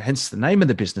 hence the name of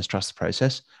the business, Trust the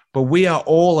Process, but we are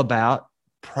all about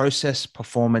process,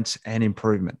 performance, and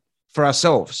improvement for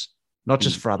ourselves, not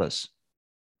just for others.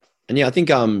 And yeah, I think,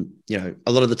 a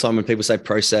lot of the time when people say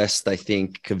process, they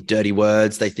think of dirty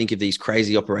words. They think of these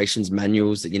crazy operations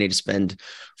manuals that you need to spend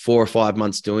 4 or 5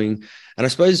 months doing. And I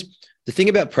suppose the thing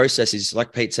about process is,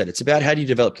 like Pete said, it's about how do you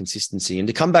develop consistency. And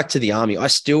to come back to the army, I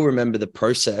still remember the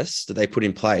process that they put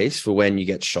in place for when you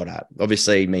get shot at.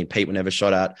 Obviously, Pete were never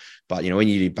shot at, but when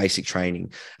you do basic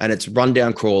training, and it's run,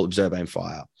 down, crawl, observe, aim,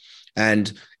 fire.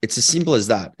 And it's as simple as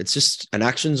that. It's just an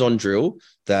actions on drill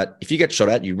that if you get shot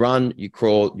at, you run, you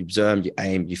crawl, you observe, you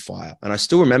aim, you fire. And I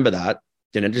still remember that.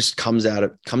 Then it just comes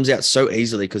out so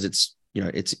easily because it's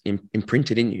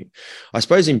imprinted in you. I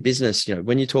suppose in business,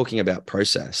 when you're talking about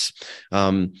process,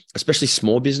 especially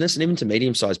small business and even to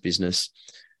medium-sized business,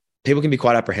 people can be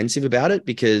quite apprehensive about it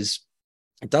because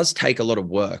it does take a lot of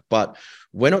work. But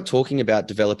we're not talking about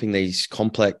developing these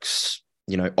complex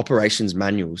operations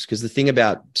manuals, because the thing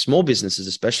about small businesses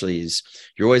especially is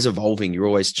you're always evolving, you're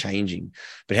always changing.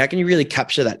 But how can you really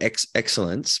capture that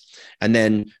excellence and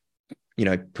then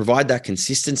provide that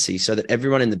consistency so that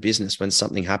everyone in the business, when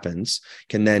something happens,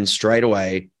 can then straight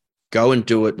away go and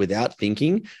do it without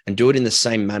thinking and do it in the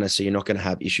same manner so you're not going to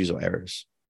have issues or errors?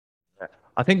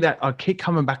 I think that I keep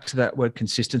coming back to that word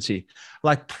consistency,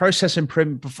 like process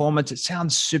improvement, performance. It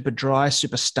sounds super dry,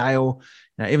 super stale,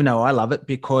 even though I love it,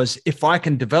 because if I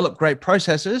can develop great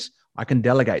processes, I can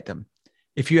delegate them.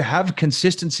 If you have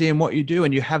consistency in what you do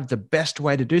and you have the best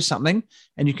way to do something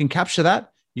and you can capture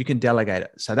that, you can delegate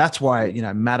it. So that's why,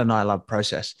 Matt and I love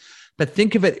process. But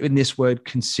think of it in this word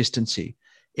consistency.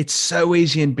 It's so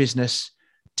easy in business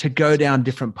to go down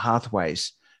different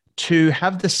pathways, to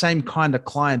have the same kind of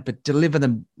client, but deliver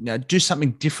them, do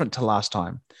something different to last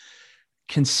time.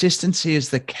 Consistency is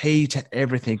the key to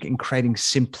everything in creating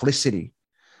simplicity.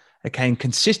 Okay. And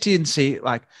consistency,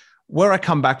 like where I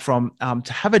come back from,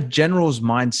 to have a general's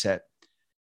mindset,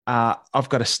 I've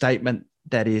got a statement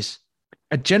that is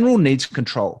a general needs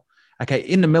control. Okay.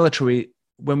 In the military,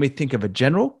 when we think of a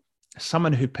general,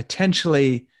 someone who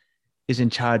potentially is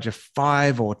in charge of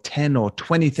 5 or 10 or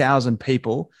 20,000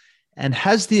 people and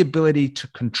has the ability to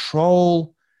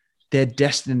control their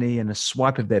destiny in a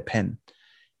swipe of their pen.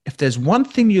 If there's one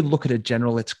thing you look at a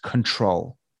general, it's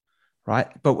control, right?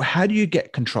 But how do you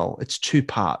get control? It's 2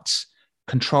 parts.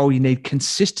 Control, you need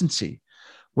consistency.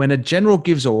 When a general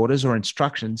gives orders or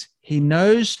instructions, he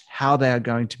knows how they are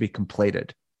going to be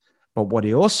completed. But what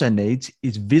he also needs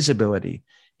is visibility.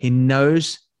 He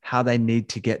knows how they need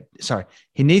to get,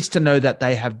 he needs to know that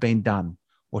they have been done,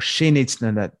 or she needs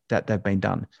to know that they've been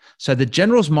done. So the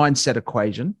general's mindset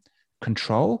equation,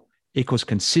 control equals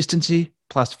consistency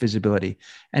plus visibility.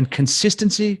 And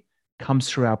consistency comes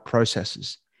through our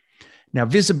processes. Now,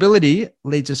 visibility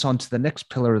leads us on to the next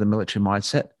pillar of the military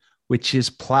mindset, which is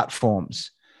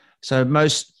platforms. So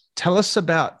tell us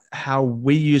about how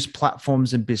we use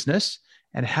platforms in business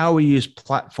and how we use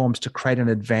platforms to create an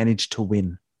advantage to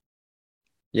win.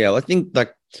 Yeah, well, I think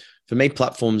for me,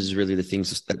 platforms is really the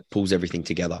things that pulls everything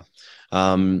together.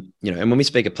 And when we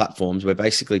speak of platforms, we're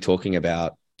basically talking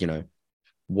about,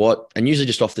 and usually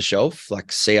just off the shelf, like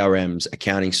CRMs,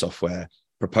 accounting software,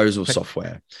 proposal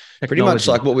software, technology. Pretty much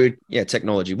like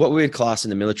technology. What we would class in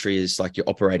the military is like your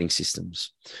operating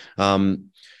systems.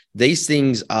 These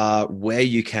things are where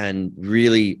you can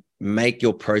really make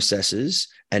your processes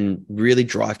and really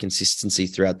drive consistency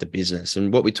throughout the business.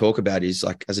 And what we talk about is,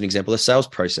 like, as an example, a sales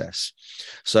process.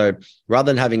 So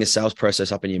rather than having a sales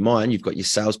process up in your mind, you've got your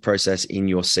sales process in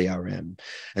your CRM.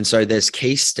 And so there's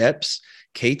key steps,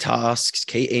 key tasks,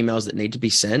 key emails that need to be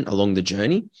sent along the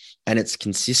journey. And it's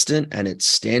consistent and it's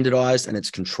standardized and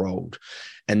it's controlled.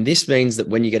 And this means that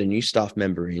when you get a new staff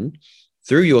member in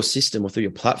through your system or through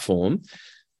your platform,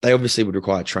 they obviously would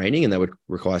require training and they would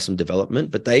require some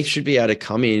development, but they should be able to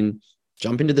come in,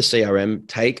 jump into the CRM,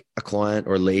 take a client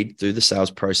or a lead through the sales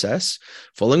process,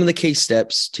 following the key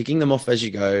steps, ticking them off as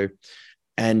you go.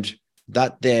 And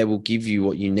that there will give you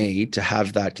what you need to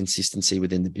have that consistency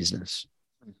within the business.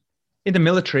 In the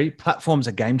military, platforms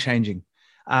are game changing.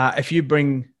 If you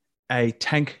bring a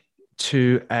tank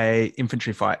to a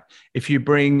infantry fight, if you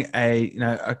bring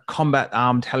a combat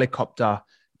armed helicopter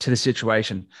to the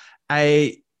situation,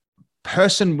 a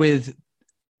person with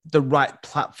the right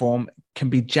platform can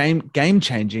be game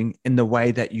changing in the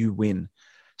way that you win.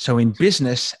 So in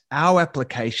business, our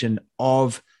application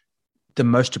of the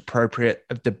most appropriate,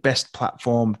 of the best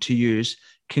platform to use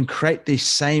can create these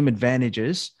same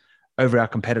advantages over our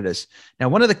competitors. Now,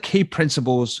 one of the key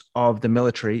principles of the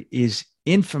military is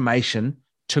information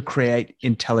to create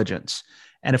intelligence.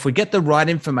 And if we get the right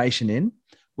information in,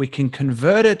 we can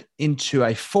convert it into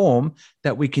a form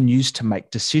that we can use to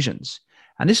make decisions.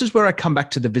 And this is where I come back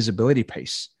to the visibility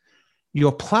piece.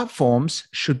 Your platforms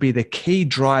should be the key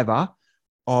driver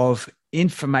of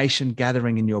information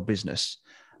gathering in your business.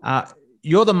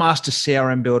 You're the master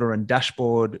CRM builder and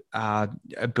dashboard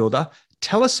builder.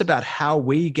 Tell us about how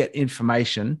we get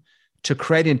information to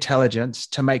create intelligence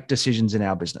to make decisions in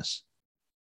our business.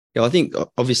 Yeah, I think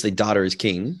obviously data is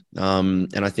king. And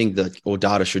I think that all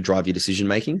data should drive your decision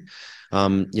making.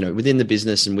 Within the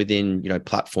business and within,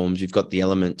 platforms, you've got the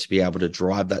element to be able to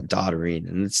drive that data in.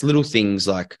 And it's little things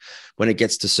like when it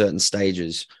gets to certain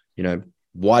stages,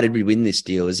 why did we win this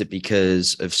deal? Is it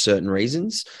because of certain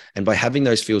reasons? And by having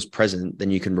those fields present, then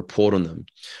you can report on them.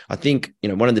 I think,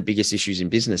 one of the biggest issues in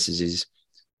businesses is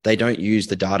they don't use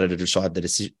the data to decide the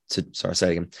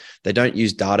decision. They don't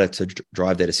use data to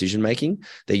drive their decision making.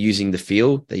 They're using the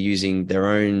feel. They're using their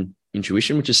own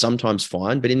intuition, which is sometimes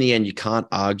fine. But in the end, you can't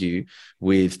argue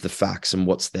with the facts and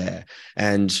what's there.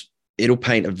 And it'll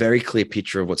paint a very clear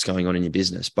picture of what's going on in your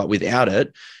business. But without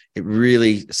it, it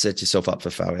really sets yourself up for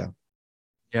failure.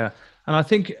 Yeah. And I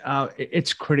think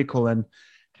it's critical. And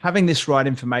having this right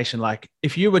information, like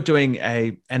if you were doing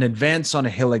an advance on a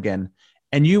hill again,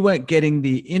 and you weren't getting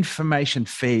the information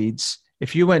feeds,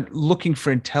 if you weren't looking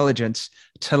for intelligence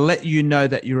to let you know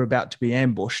that you're about to be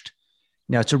ambushed,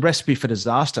 it's a recipe for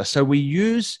disaster. So we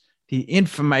use the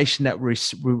information that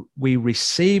we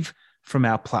receive from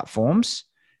our platforms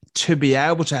to be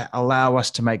able to allow us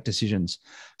to make decisions.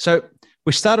 So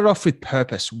we started off with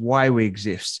purpose, why we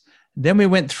exist. Then we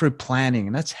went through planning,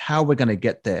 and that's how we're going to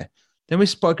get there. Then we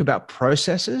spoke about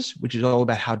processes, which is all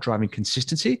about how driving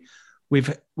consistency. We've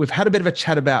had a bit of a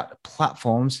chat about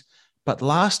platforms, but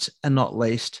last and not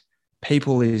least,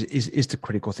 people is the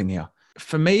critical thing here.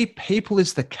 For me, people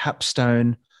is the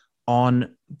capstone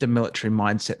on the military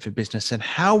mindset for business, and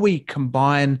how we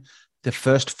combine the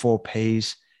first 4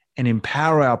 Ps and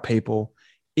empower our people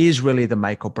is really the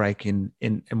make or break in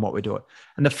what we do it.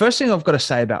 And the first thing I've got to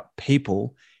say about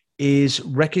people is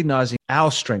recognizing our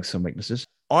strengths and weaknesses.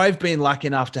 I've been lucky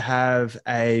enough to have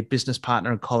a business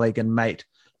partner and colleague and mate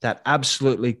that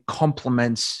absolutely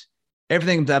complements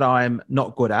everything that I'm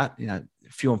not good at,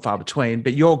 few and far between,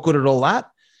 but you're good at all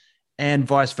that, and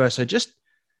vice versa. Just,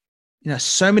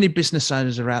 so many business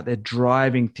owners are out there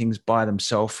driving things by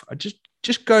themselves. I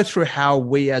just go through how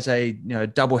we as a,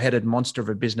 double-headed monster of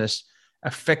a business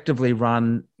effectively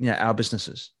run, our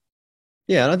businesses.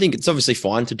 Yeah, and I think it's obviously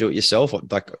fine to do it yourself.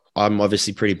 Like I'm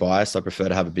obviously pretty biased. I prefer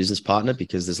to have a business partner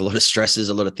because there's a lot of stresses,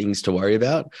 a lot of things to worry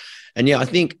about. And yeah, I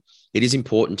think it is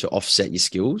important to offset your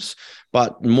skills.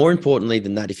 But more importantly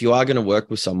than that, if you are going to work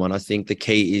with someone, I think the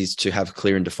key is to have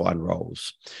clear and defined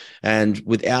roles. And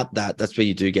without that, that's where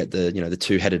you do get the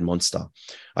two-headed monster.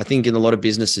 I think in a lot of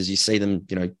businesses, you see them,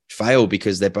 fail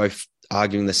because they're both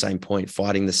arguing the same point,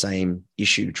 fighting the same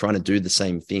issue, trying to do the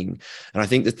same thing. And I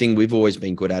think the thing we've always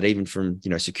been good at, even from,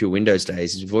 secure Windows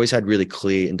days, is we've always had really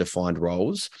clear and defined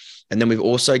roles. And then we've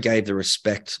also gave the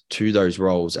respect to those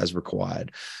roles as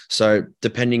required. So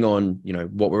depending on,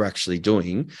 what we're actually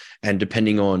doing and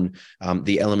depending on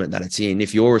the element that it's in,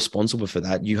 if you're responsible for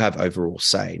that, you have overall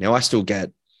say. Now, I still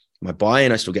get my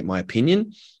buy-in, I still get my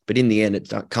opinion, but in the end,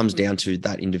 it comes down to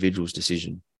that individual's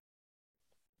decision.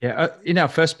 Yeah, in our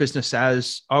first business,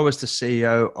 as I was the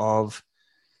CEO of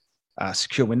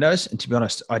Secure Windows, and to be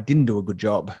honest, I didn't do a good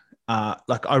job.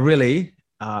 I really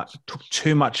took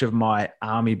too much of my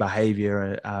army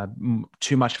behavior,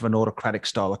 too much of an autocratic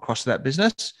style across that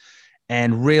business,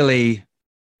 and really,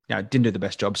 didn't do the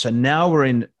best job. So now we're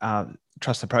in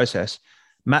Trust the Process.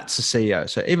 Matt's the CEO.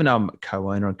 So even though I'm a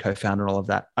co-owner and co-founder and all of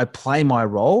that, I play my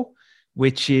role,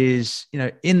 which is,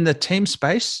 in the team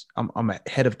space, I'm a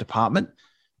head of department.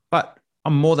 But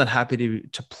I'm more than happy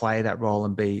to play that role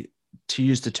and be, to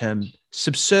use the term,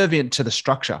 subservient to the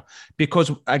structure. Because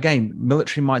again,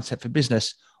 military mindset for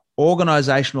business,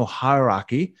 organizational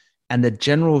hierarchy and the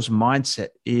general's mindset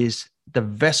is the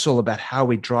vessel about how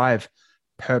we drive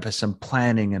purpose and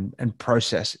planning and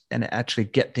process and actually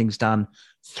get things done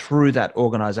through that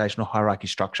organizational hierarchy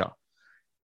structure.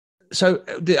 So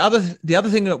the other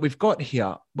thing that we've got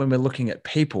here when we're looking at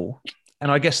people,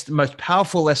 and I guess the most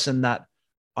powerful lesson that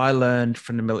I learned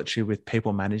from the military with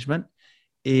people management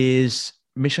is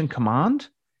mission command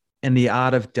and the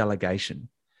art of delegation,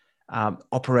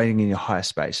 operating in your higher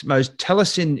space. Mose, tell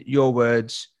us in your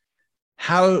words,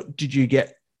 how did you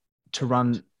get to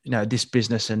run, this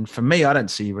business? And for me, I don't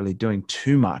see you really doing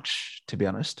too much, to be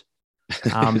honest,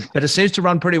 but it seems to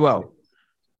run pretty well.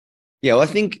 Yeah, well, I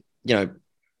think,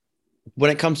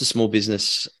 when it comes to small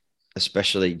business,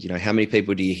 especially, how many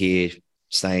people do you hear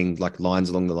saying like lines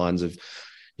along the lines of,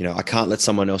 I can't let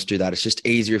someone else do that. It's just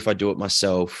easier if I do it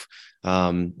myself.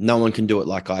 No one can do it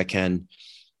like I can.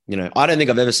 I don't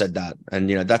think I've ever said that. And,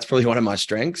 that's probably one of my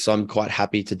strengths. I'm quite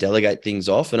happy to delegate things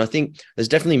off. And I think there's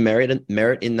definitely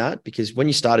merit in that, because when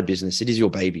you start a business, it is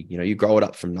your baby. You grow it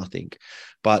up from nothing.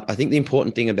 But I think the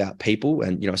important thing about people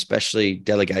and, especially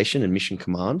delegation and mission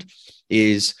command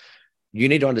is you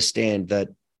need to understand that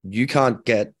you can't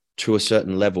get to a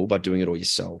certain level by doing it all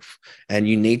yourself. And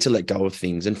you need to let go of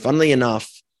things. And funnily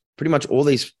enough, pretty much all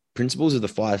these principles of the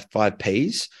five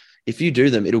Ps, if you do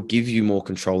them, it'll give you more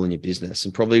control in your business.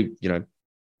 And probably,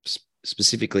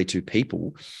 specifically to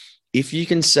people, if you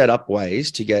can set up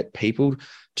ways to get people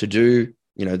to do,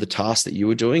 the task that you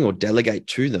were doing or delegate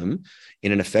to them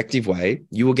in an effective way,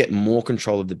 you will get more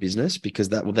control of the business, because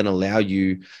that will then allow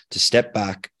you to step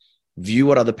back, view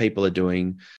what other people are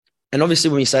doing. And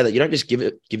obviously when you say that, you don't just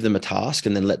give them a task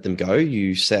and then let them go.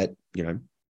 You set,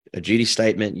 a duty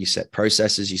statement, you set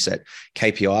processes, you set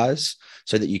KPIs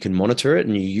so that you can monitor it,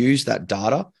 and you use that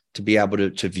data to be able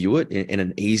to view it in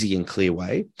an easy and clear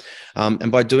way.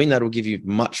 And by doing that, it will give you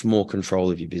much more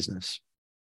control of your business.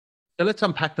 So let's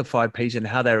unpack the 5 Ps and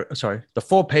the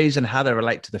 4 Ps and how they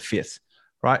relate to the 5th,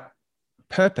 right?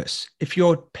 Purpose. If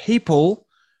your people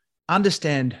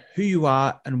understand who you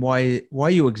are and why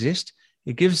you exist,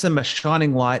 it gives them a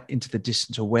shining light into the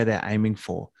distance of where they're aiming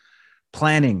for.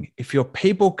 Planning. If your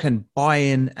people can buy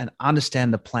in and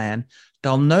understand the plan,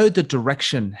 they'll know the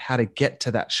direction, how to get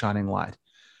to that shining light.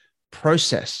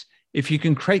 Process. If you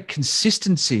can create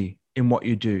consistency in what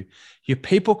you do, your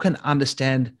people can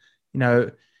understand,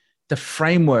 the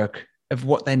framework of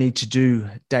what they need to do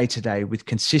day to day with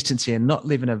consistency and not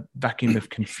live in a vacuum of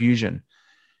confusion.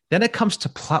 Then it comes to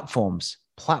platforms.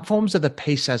 Platforms are the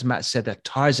piece, as Matt said, that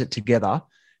ties it together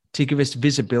to give us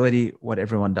visibility, what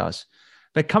everyone does.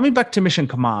 But coming back to mission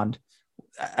command,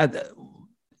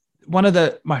 one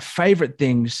of my favorite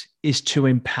things is to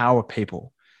empower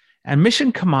people. And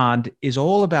mission command is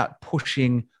all about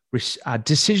pushing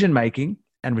decision-making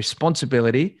and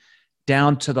responsibility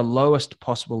down to the lowest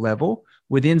possible level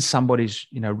within somebody's,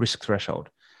 risk threshold.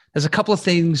 There's a couple of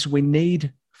things we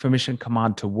need for mission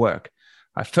command to work.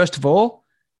 First of all,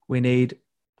 we need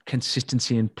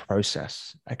consistency in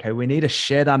process. Okay. We need a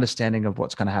shared understanding of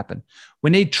what's going to happen. We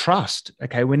need trust.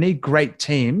 Okay. We need great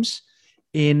teams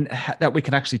that we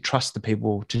can actually trust the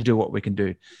people to do what we can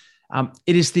do.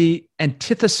 It is the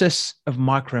antithesis of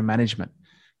micromanagement.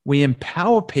 we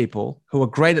empower people who are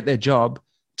great at their job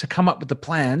to come up with the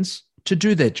plans to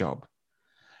do their job.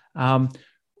 A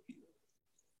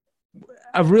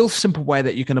real simple way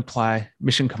that you can apply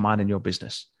mission command in your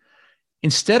business.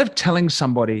 Instead of telling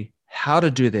somebody how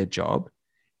to do their job,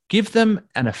 give them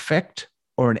an effect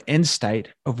or an end state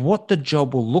of what the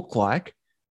job will look like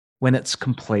when it's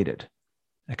completed.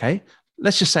 Okay?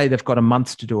 Let's just say they've got a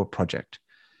month to do a project.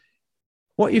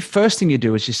 First thing you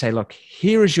do is you say, look,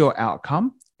 here is your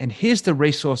outcome, and here's the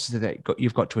resources that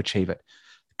you've got to achieve it.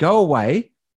 Go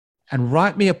away and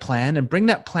write me a plan and bring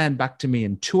that plan back to me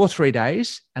in 2 or 3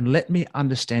 days and let me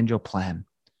understand your plan.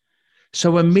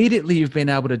 So immediately you've been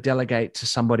able to delegate to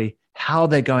somebody how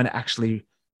they're going to actually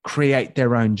create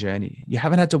their own journey. You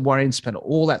haven't had to worry and spend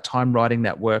all that time writing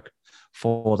that work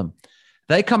for them.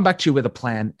 They come back to you with a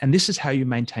plan, and this is how you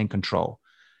maintain control.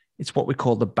 It's what we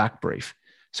call the back brief.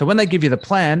 So when they give you the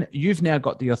plan, you've now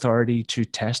got the authority to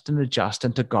test and adjust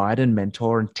and to guide and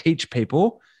mentor and teach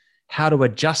people how to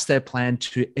adjust their plan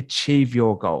to achieve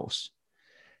your goals.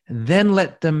 And then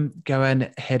let them go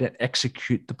ahead and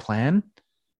execute the plan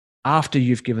after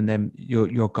you've given them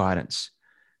your guidance.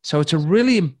 So it's a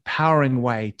really empowering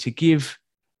way to give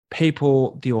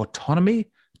people the autonomy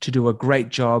to do a great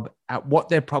job at what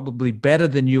they're probably better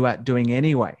than you at doing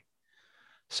anyway.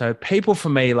 So people, for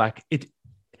me,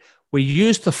 we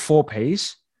use the 4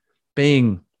 Ps,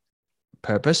 being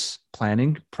purpose,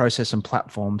 planning, process, and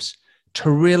platforms, to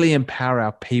really empower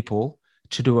our people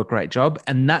to do a great job.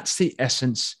 And that's the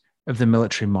essence of the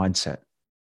military mindset.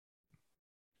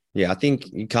 Yeah, I think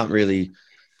you can't really,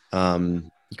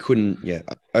 you couldn't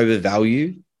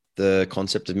overvalue the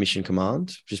concept of mission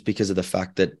command, just because of the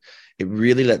fact that it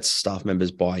really lets staff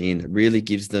members buy in. It really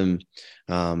gives them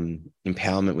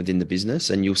empowerment within the business,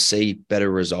 and you'll see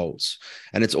better results.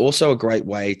 And it's also a great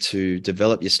way to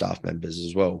develop your staff members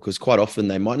as well, because quite often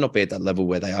they might not be at that level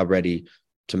where they are ready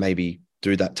to maybe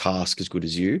do that task as good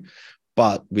as you.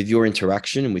 But with your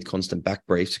interaction and with constant back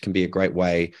briefs, it can be a great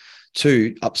way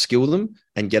to upskill them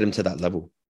and get them to that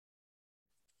level.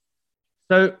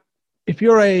 So if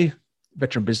you're a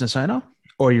veteran business owner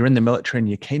or you're in the military and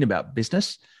you're keen about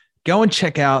business, go and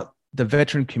check out the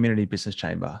Veteran Community Business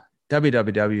Chamber,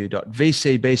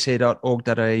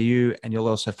 www.vcbc.org.au, and you'll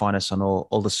also find us on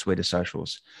all the suite of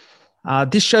socials.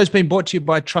 This show's been brought to you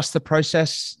by Trust the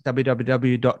Process,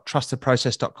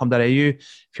 www.trusttheprocess.com.au.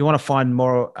 If you want to find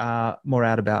more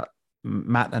out about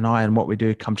Matt and I and what we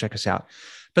do, come check us out.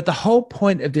 But the whole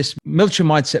point of this Military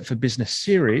Mindset for Business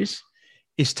series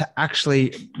is to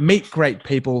actually meet great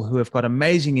people who have got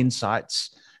amazing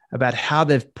insights about how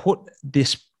they've put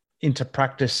this into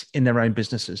practice in their own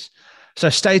businesses. So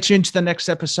stay tuned to the next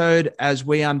episode as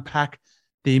we unpack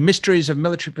the mysteries of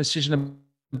military precision and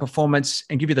performance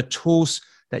and give you the tools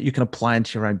that you can apply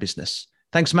into your own business.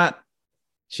 Thanks, Matt.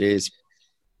 Cheers.